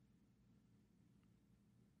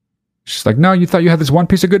 She's like, no, you thought you had this one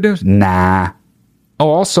piece of good news? Nah. Oh,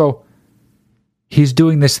 also, he's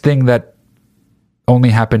doing this thing that only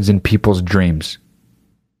happens in people's dreams.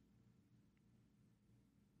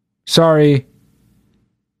 Sorry.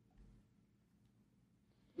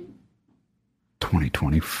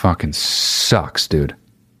 2020 fucking sucks, dude.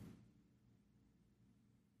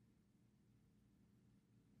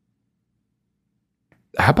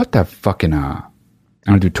 How about that fucking, I'm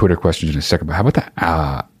going to do Twitter questions in a second, but how about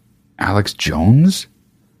that, Alex Jones?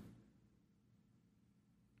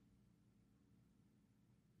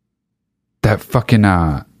 That fucking,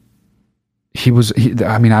 I was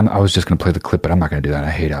just going to play the clip, but I'm not going to do that.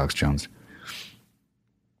 I hate Alex Jones.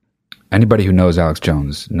 Anybody who knows Alex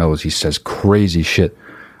Jones knows he says crazy shit.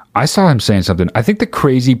 I saw him saying something. I think the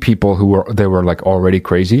crazy people they were like already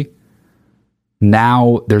crazy.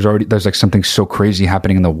 Now there's like something so crazy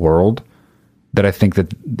happening in the world that I think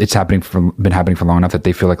that it's been happening for long enough that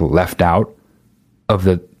they feel like left out of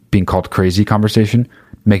the being called crazy conversation,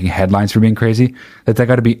 making headlines for being crazy, that they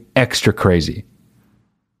got to be extra crazy.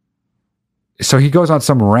 So he goes on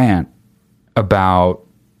some rant about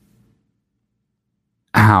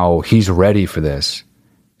how he's ready for this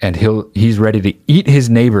and he's ready to eat his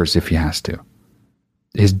neighbors if he has to.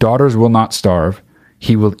 His daughters will not starve.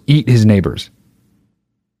 He will eat his neighbors.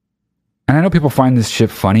 And I know people find this shit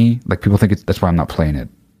funny. Like, people think that's why I'm not playing it.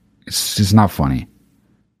 It's just not funny.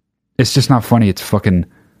 It's just not funny. It's fucking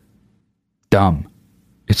dumb.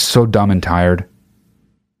 It's so dumb and tired.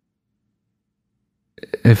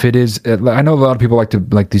 If it is, I know a lot of people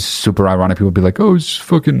like these super ironic people be like, oh, it's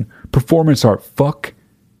fucking performance art. Fuck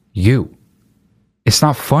you. It's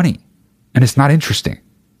not funny. And it's not interesting.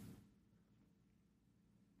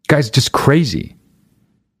 Guy's just crazy.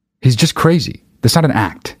 He's just crazy. That's not an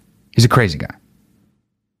act. He's a crazy guy.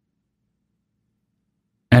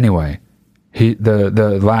 Anyway,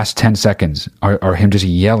 the last 10 seconds are him just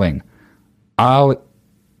yelling, I'll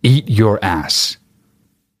eat your ass.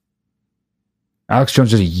 Alex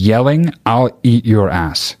Jones just yelling, I'll eat your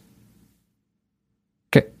ass.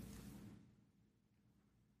 Okay.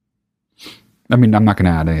 I mean, I'm not going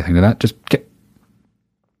to add anything to that. Just okay.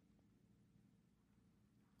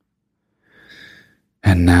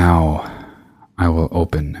 And now I will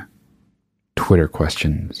open Twitter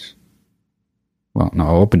questions. Well, no,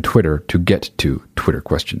 I'll open Twitter to get to Twitter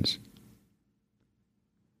questions.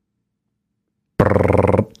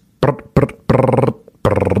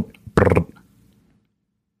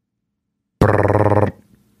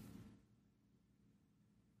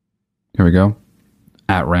 Here we go.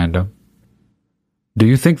 At random. Do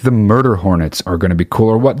you think the murder hornets are going to be cool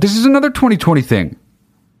or what? This is another 2020 thing.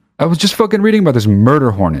 I was just fucking reading about this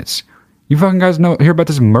murder hornets. You fucking guys hear about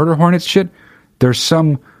this murder hornets shit? There's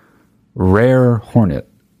some rare hornet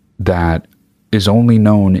that is only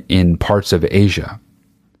known in parts of Asia.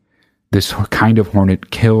 This kind of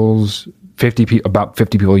hornet kills about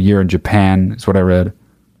 50 people a year in Japan, is what I read.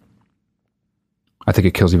 I think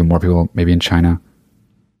it kills even more people, maybe in China.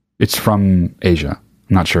 It's from Asia.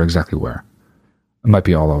 I'm not sure exactly where. It might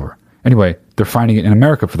be all over. Anyway, they're finding it in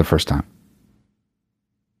America for the first time.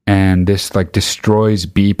 And this like destroys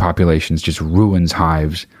bee populations, just ruins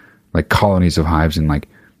hives, like colonies of hives in like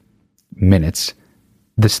minutes.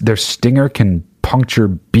 Their stinger can puncture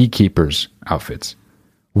beekeepers' outfits.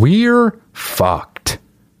 We're fucked.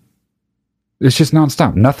 It's just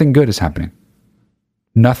nonstop. Nothing good is happening.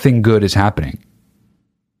 Nothing good is happening.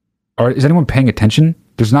 Or is anyone paying attention?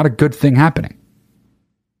 There's not a good thing happening.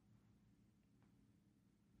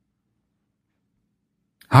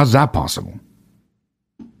 How's that possible?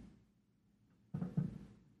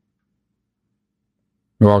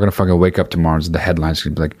 We're all going to fucking wake up tomorrow and the headlines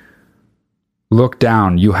going to be like, look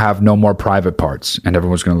down, you have no more private parts. And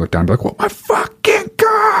everyone's going to look down and be like, oh my fucking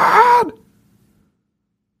God.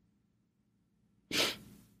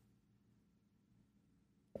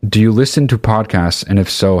 Do you listen to podcasts? And if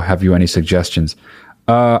so, have you any suggestions?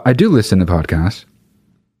 I do listen to podcasts.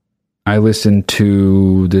 I listen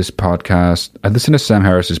to this podcast. I listen to Sam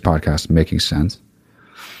Harris's podcast, Making Sense.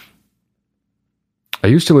 I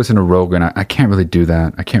used to listen to Rogan. I can't really do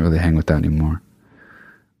that. I can't really hang with that anymore.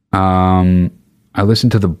 I listen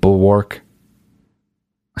to The Bulwark.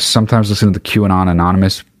 I sometimes listen to the QAnon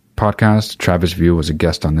Anonymous podcast. Travis View was a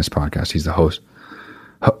guest on this podcast. He's the host,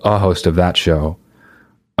 a host of that show.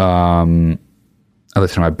 I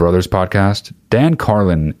listen to my brother's podcast. Dan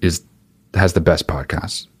Carlin has the best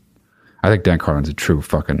podcasts. I think Dan Carlin's a true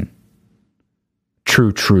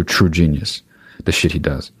genius. The shit he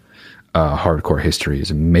does. Hardcore History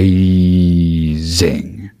is amazing.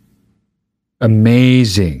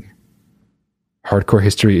 Amazing. Hardcore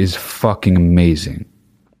History is fucking amazing.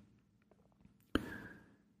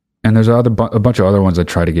 And there's a bunch of other ones I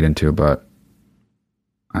try to get into, but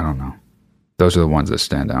I don't know. Those are the ones that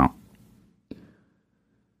stand out.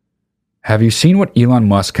 Have you seen what Elon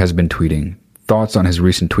Musk has been tweeting? Thoughts on his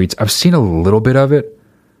recent tweets? I've seen a little bit of it.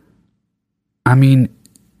 I mean,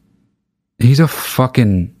 he's a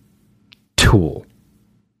fucking tool.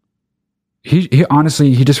 He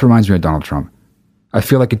honestly, he just reminds me of Donald Trump. I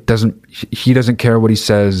feel like he doesn't care what he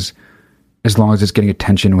says as long as it's getting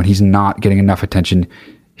attention. When he's not getting enough attention,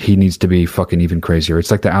 he needs to be fucking even crazier.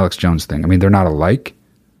 It's like the Alex Jones thing. I mean, they're not alike,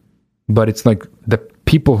 but it's like the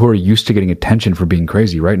people who are used to getting attention for being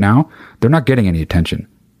crazy right now, they're not getting any attention.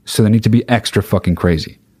 So they need to be extra fucking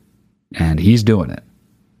crazy. And he's doing it.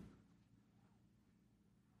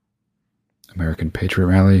 American Patriot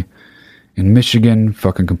Rally in Michigan,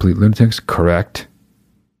 fucking complete lunatics. Correct.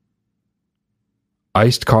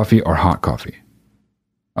 Iced coffee or hot coffee?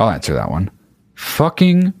 I'll answer that one.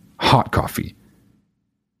 Fucking hot coffee.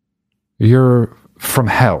 You're from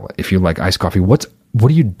hell if you like iced coffee. What are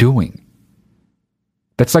you doing?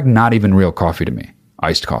 That's like not even real coffee to me.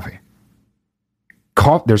 Iced coffee.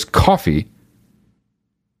 There's coffee,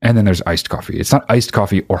 and then there's iced coffee. It's not iced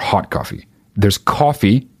coffee or hot coffee. There's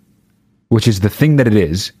coffee, which is the thing that it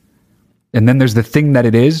is, and then there's the thing that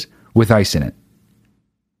it is with ice in it.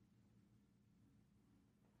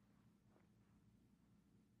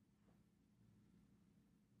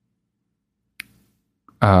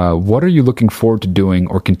 What are you looking forward to doing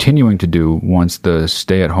or continuing to do once the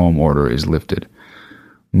stay-at-home order is lifted?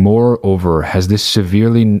 Moreover, has this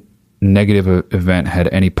severely negative event had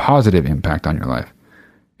any positive impact on your life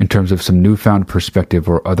in terms of some newfound perspective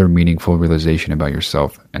or other meaningful realization about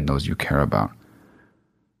yourself and those you care about?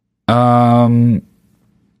 I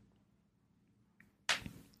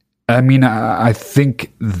mean, I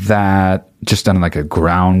think that just on like a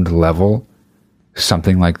ground level,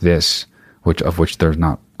 something like this, of which there's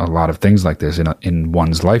not a lot of things like this in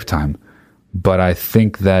one's lifetime, but I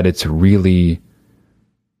think that it's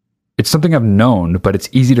something I've known, but it's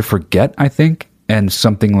easy to forget, I think. And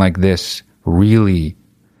something like this really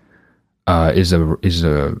is a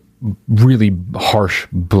really harsh,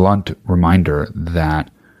 blunt reminder that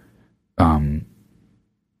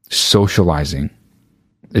socializing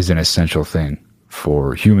is an essential thing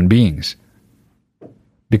for human beings.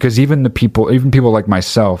 Because even people like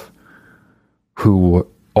myself who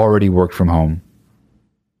already worked from home,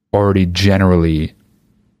 already generally,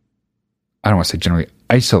 I don't want to say generally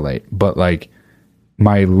isolate, but like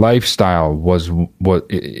my lifestyle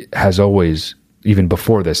has always, even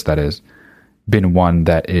before this, that is, been one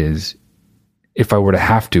that is, if I were to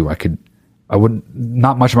have to,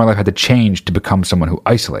 not much of my life had to change to become someone who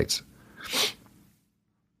isolates.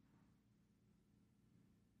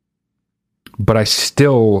 But I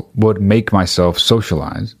still would make myself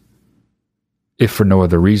socialize, if for no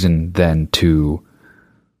other reason than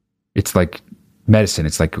it's like medicine.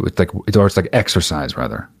 It's like exercise,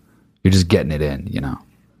 rather. You're just getting it in,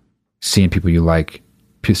 seeing people you like,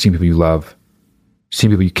 seeing people you love, seeing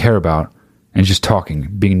people you care about, and just talking,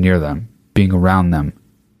 being near them, being around them.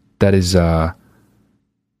 That is a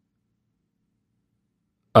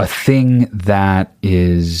thing that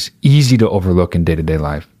is easy to overlook in day-to-day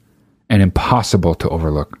life and impossible to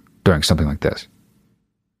overlook during something like this.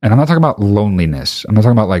 And I'm not talking about loneliness. I'm not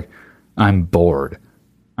talking about like, I'm bored.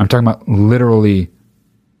 I'm talking about literally,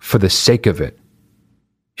 for the sake of it,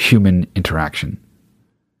 human interaction.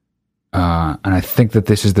 And I think that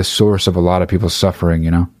this is the source of a lot of people's suffering,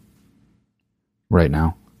 right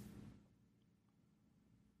now.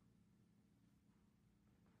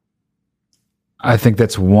 I think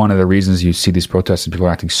that's one of the reasons you see these protests and people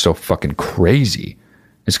are acting so fucking crazy.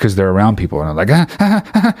 It's because they're around people and they're like,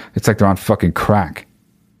 it's like they're on fucking crack.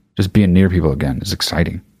 Just being near people again is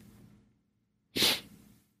exciting.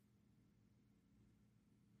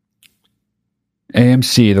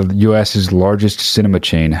 AMC, the U.S.'s largest cinema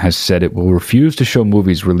chain, has said it will refuse to show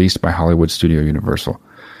movies released by Hollywood studio Universal.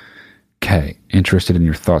 Okay, interested in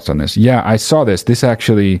your thoughts on this. Yeah, I saw this. This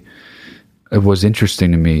actually was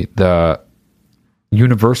interesting to me. The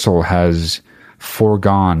Universal has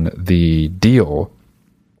foregone the deal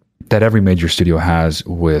that every major studio has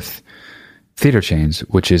with theater chains,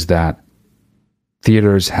 which is that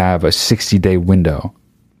theaters have a 60-day window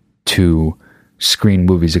to screen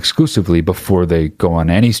movies exclusively before they go on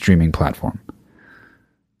any streaming platform.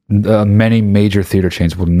 Many major theater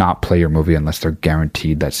chains will not play your movie unless they're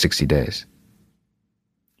guaranteed that 60 days.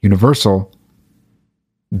 Universal,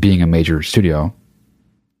 being a major studio,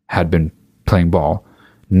 had been playing ball.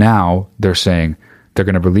 Now they're saying they're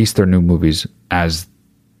going to release their new movies as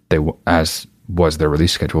was their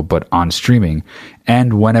release schedule, but on streaming.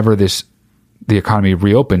 And whenever the economy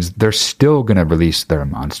reopens, they're still going to release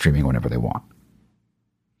them on streaming whenever they want.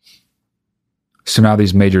 So now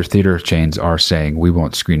these major theater chains are saying we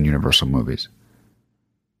won't screen Universal movies.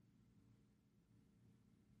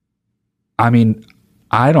 I mean,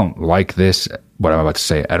 I don't like this, what I'm about to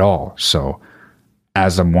say, at all. So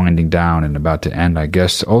as I'm winding down and about to end, I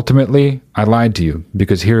guess ultimately I lied to you,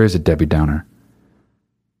 because here is a Debbie Downer.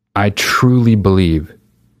 I truly believe,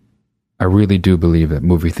 I really do believe that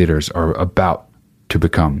movie theaters are about to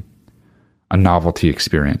become a novelty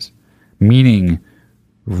experience, meaning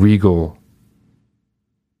Regal,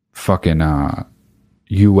 fucking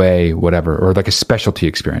UA, whatever, or like a specialty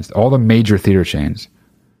experience. All the major theater chains,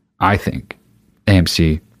 I think,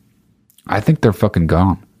 AMC, I think they're fucking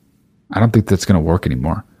gone. I don't think that's going to work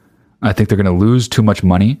anymore. I think they're going to lose too much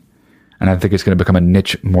money, and I think it's going to become a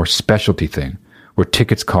niche, more specialty thing, where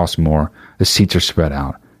tickets cost more, the seats are spread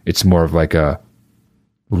out. It's more of like a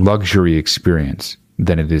luxury experience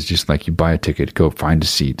than it is just like you buy a ticket, go find a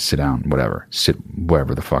seat, sit down, whatever, sit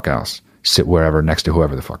wherever the fuck else. Sit wherever, next to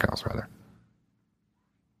whoever the fuck else, rather.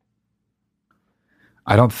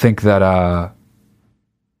 I don't think that, I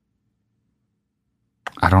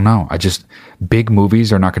don't know. Big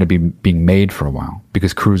movies are not going to be being made for a while,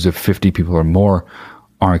 because crews of 50 people or more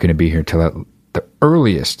aren't going to be here till at the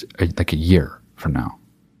earliest, like a year from now.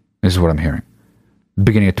 This is what I'm hearing.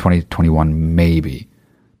 Beginning of 2021, maybe.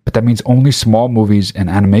 But that means only small movies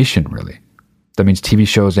and animation, really. That means TV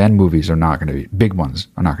shows and movies are not going to be, big ones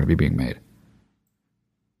are not going to be being made.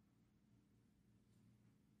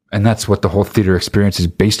 And that's what the whole theater experience is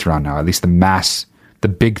based around now. At least the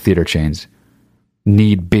big theater chains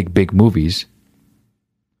need big movies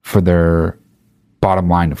for their bottom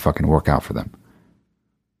line to fucking work out for them.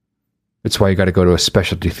 It's why you got to go to a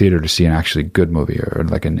specialty theater to see an actually good movie, or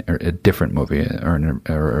like a different movie,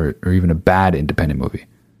 or even a bad independent movie.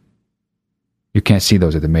 You can't see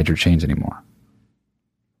those at the major chains anymore.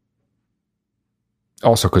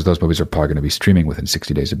 Also, because those movies are probably going to be streaming within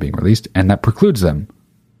 60 days of being released, and that precludes them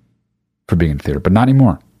from being in theater, but not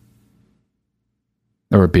anymore.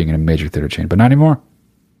 Or being in a major theater chain, but not anymore.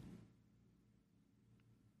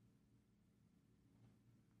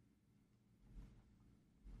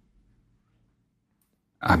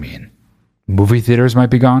 I mean, movie theaters might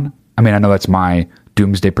be gone. I mean, I know that's my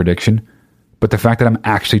doomsday prediction, but the fact that I'm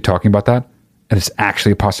actually talking about that, and it's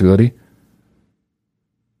actually a possibility,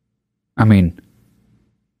 I mean,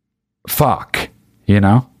 fuck, you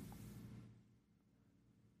know?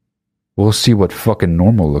 We'll see what fucking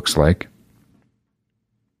normal looks like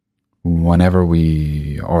whenever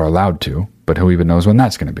we are allowed to, but who even knows when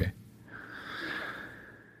that's going to be?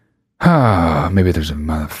 Maybe there's a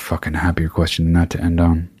motherfucking happier question than that to end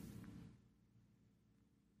on.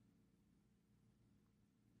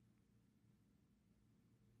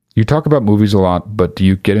 You talk about movies a lot, but do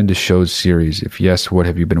you get into shows, series? If yes, what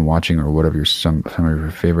have you been watching, or what are some of your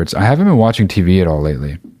favorites? I haven't been watching TV at all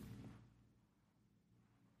lately.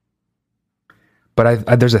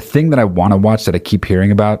 But there's a thing that I want to watch that I keep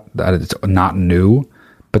hearing about, that it's not new,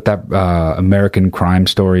 but that American Crime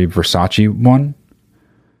Story Versace one,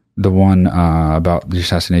 the one about the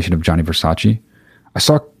assassination of Gianni Versace. I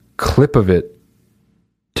saw a clip of it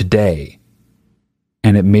today,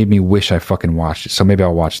 and it made me wish I fucking watched it. So maybe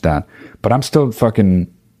I'll watch that. But I'm still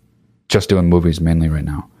fucking just doing movies mainly right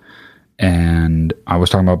now. And I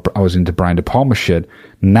was into Brian De Palma shit.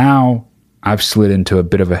 Now I've slid into a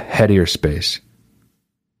bit of a headier space.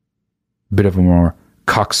 Bit of a more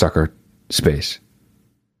cocksucker space.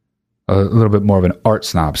 A little bit more of an art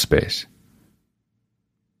snob space.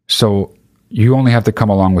 So you only have to come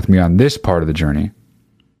along with me on this part of the journey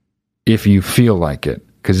if you feel like it,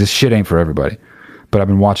 because this shit ain't for everybody. But I've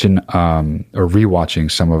been watching or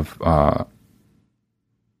rewatching some of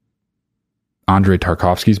Andrei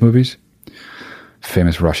Tarkovsky's movies,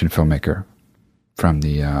 famous Russian filmmaker from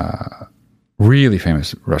the really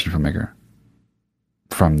famous Russian filmmaker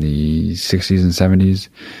from the 60s and 70s.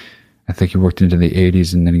 I think he worked into the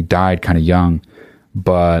 80s and then he died kind of young.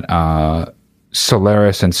 But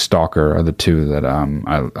Solaris and Stalker are the two that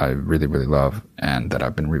I really, really love and that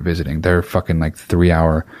I've been revisiting. They're fucking like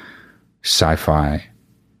 3-hour sci-fi,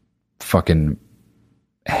 fucking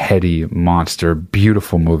heady monster,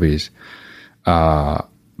 beautiful movies.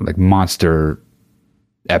 Like monster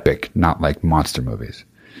epic, not like monster movies.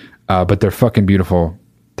 But they're fucking beautiful.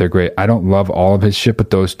 They're great. I don't love all of his shit, but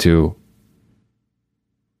those two,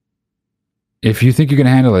 if you think you can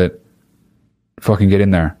handle it, fucking get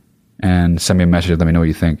in there and send me a message. Let me know what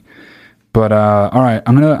you think. But all right,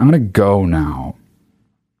 I'm gonna go now.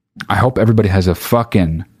 I hope everybody has a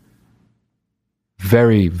fucking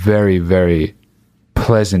very, very, very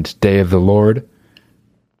pleasant day of the Lord.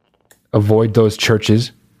 Avoid those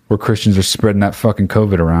churches where Christians are spreading that fucking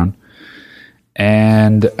COVID around.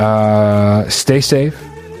 And stay safe,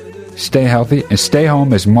 stay healthy, and stay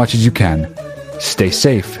home as much as you can. Stay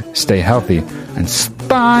safe, stay healthy, and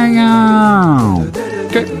stay out.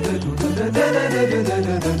 Okay.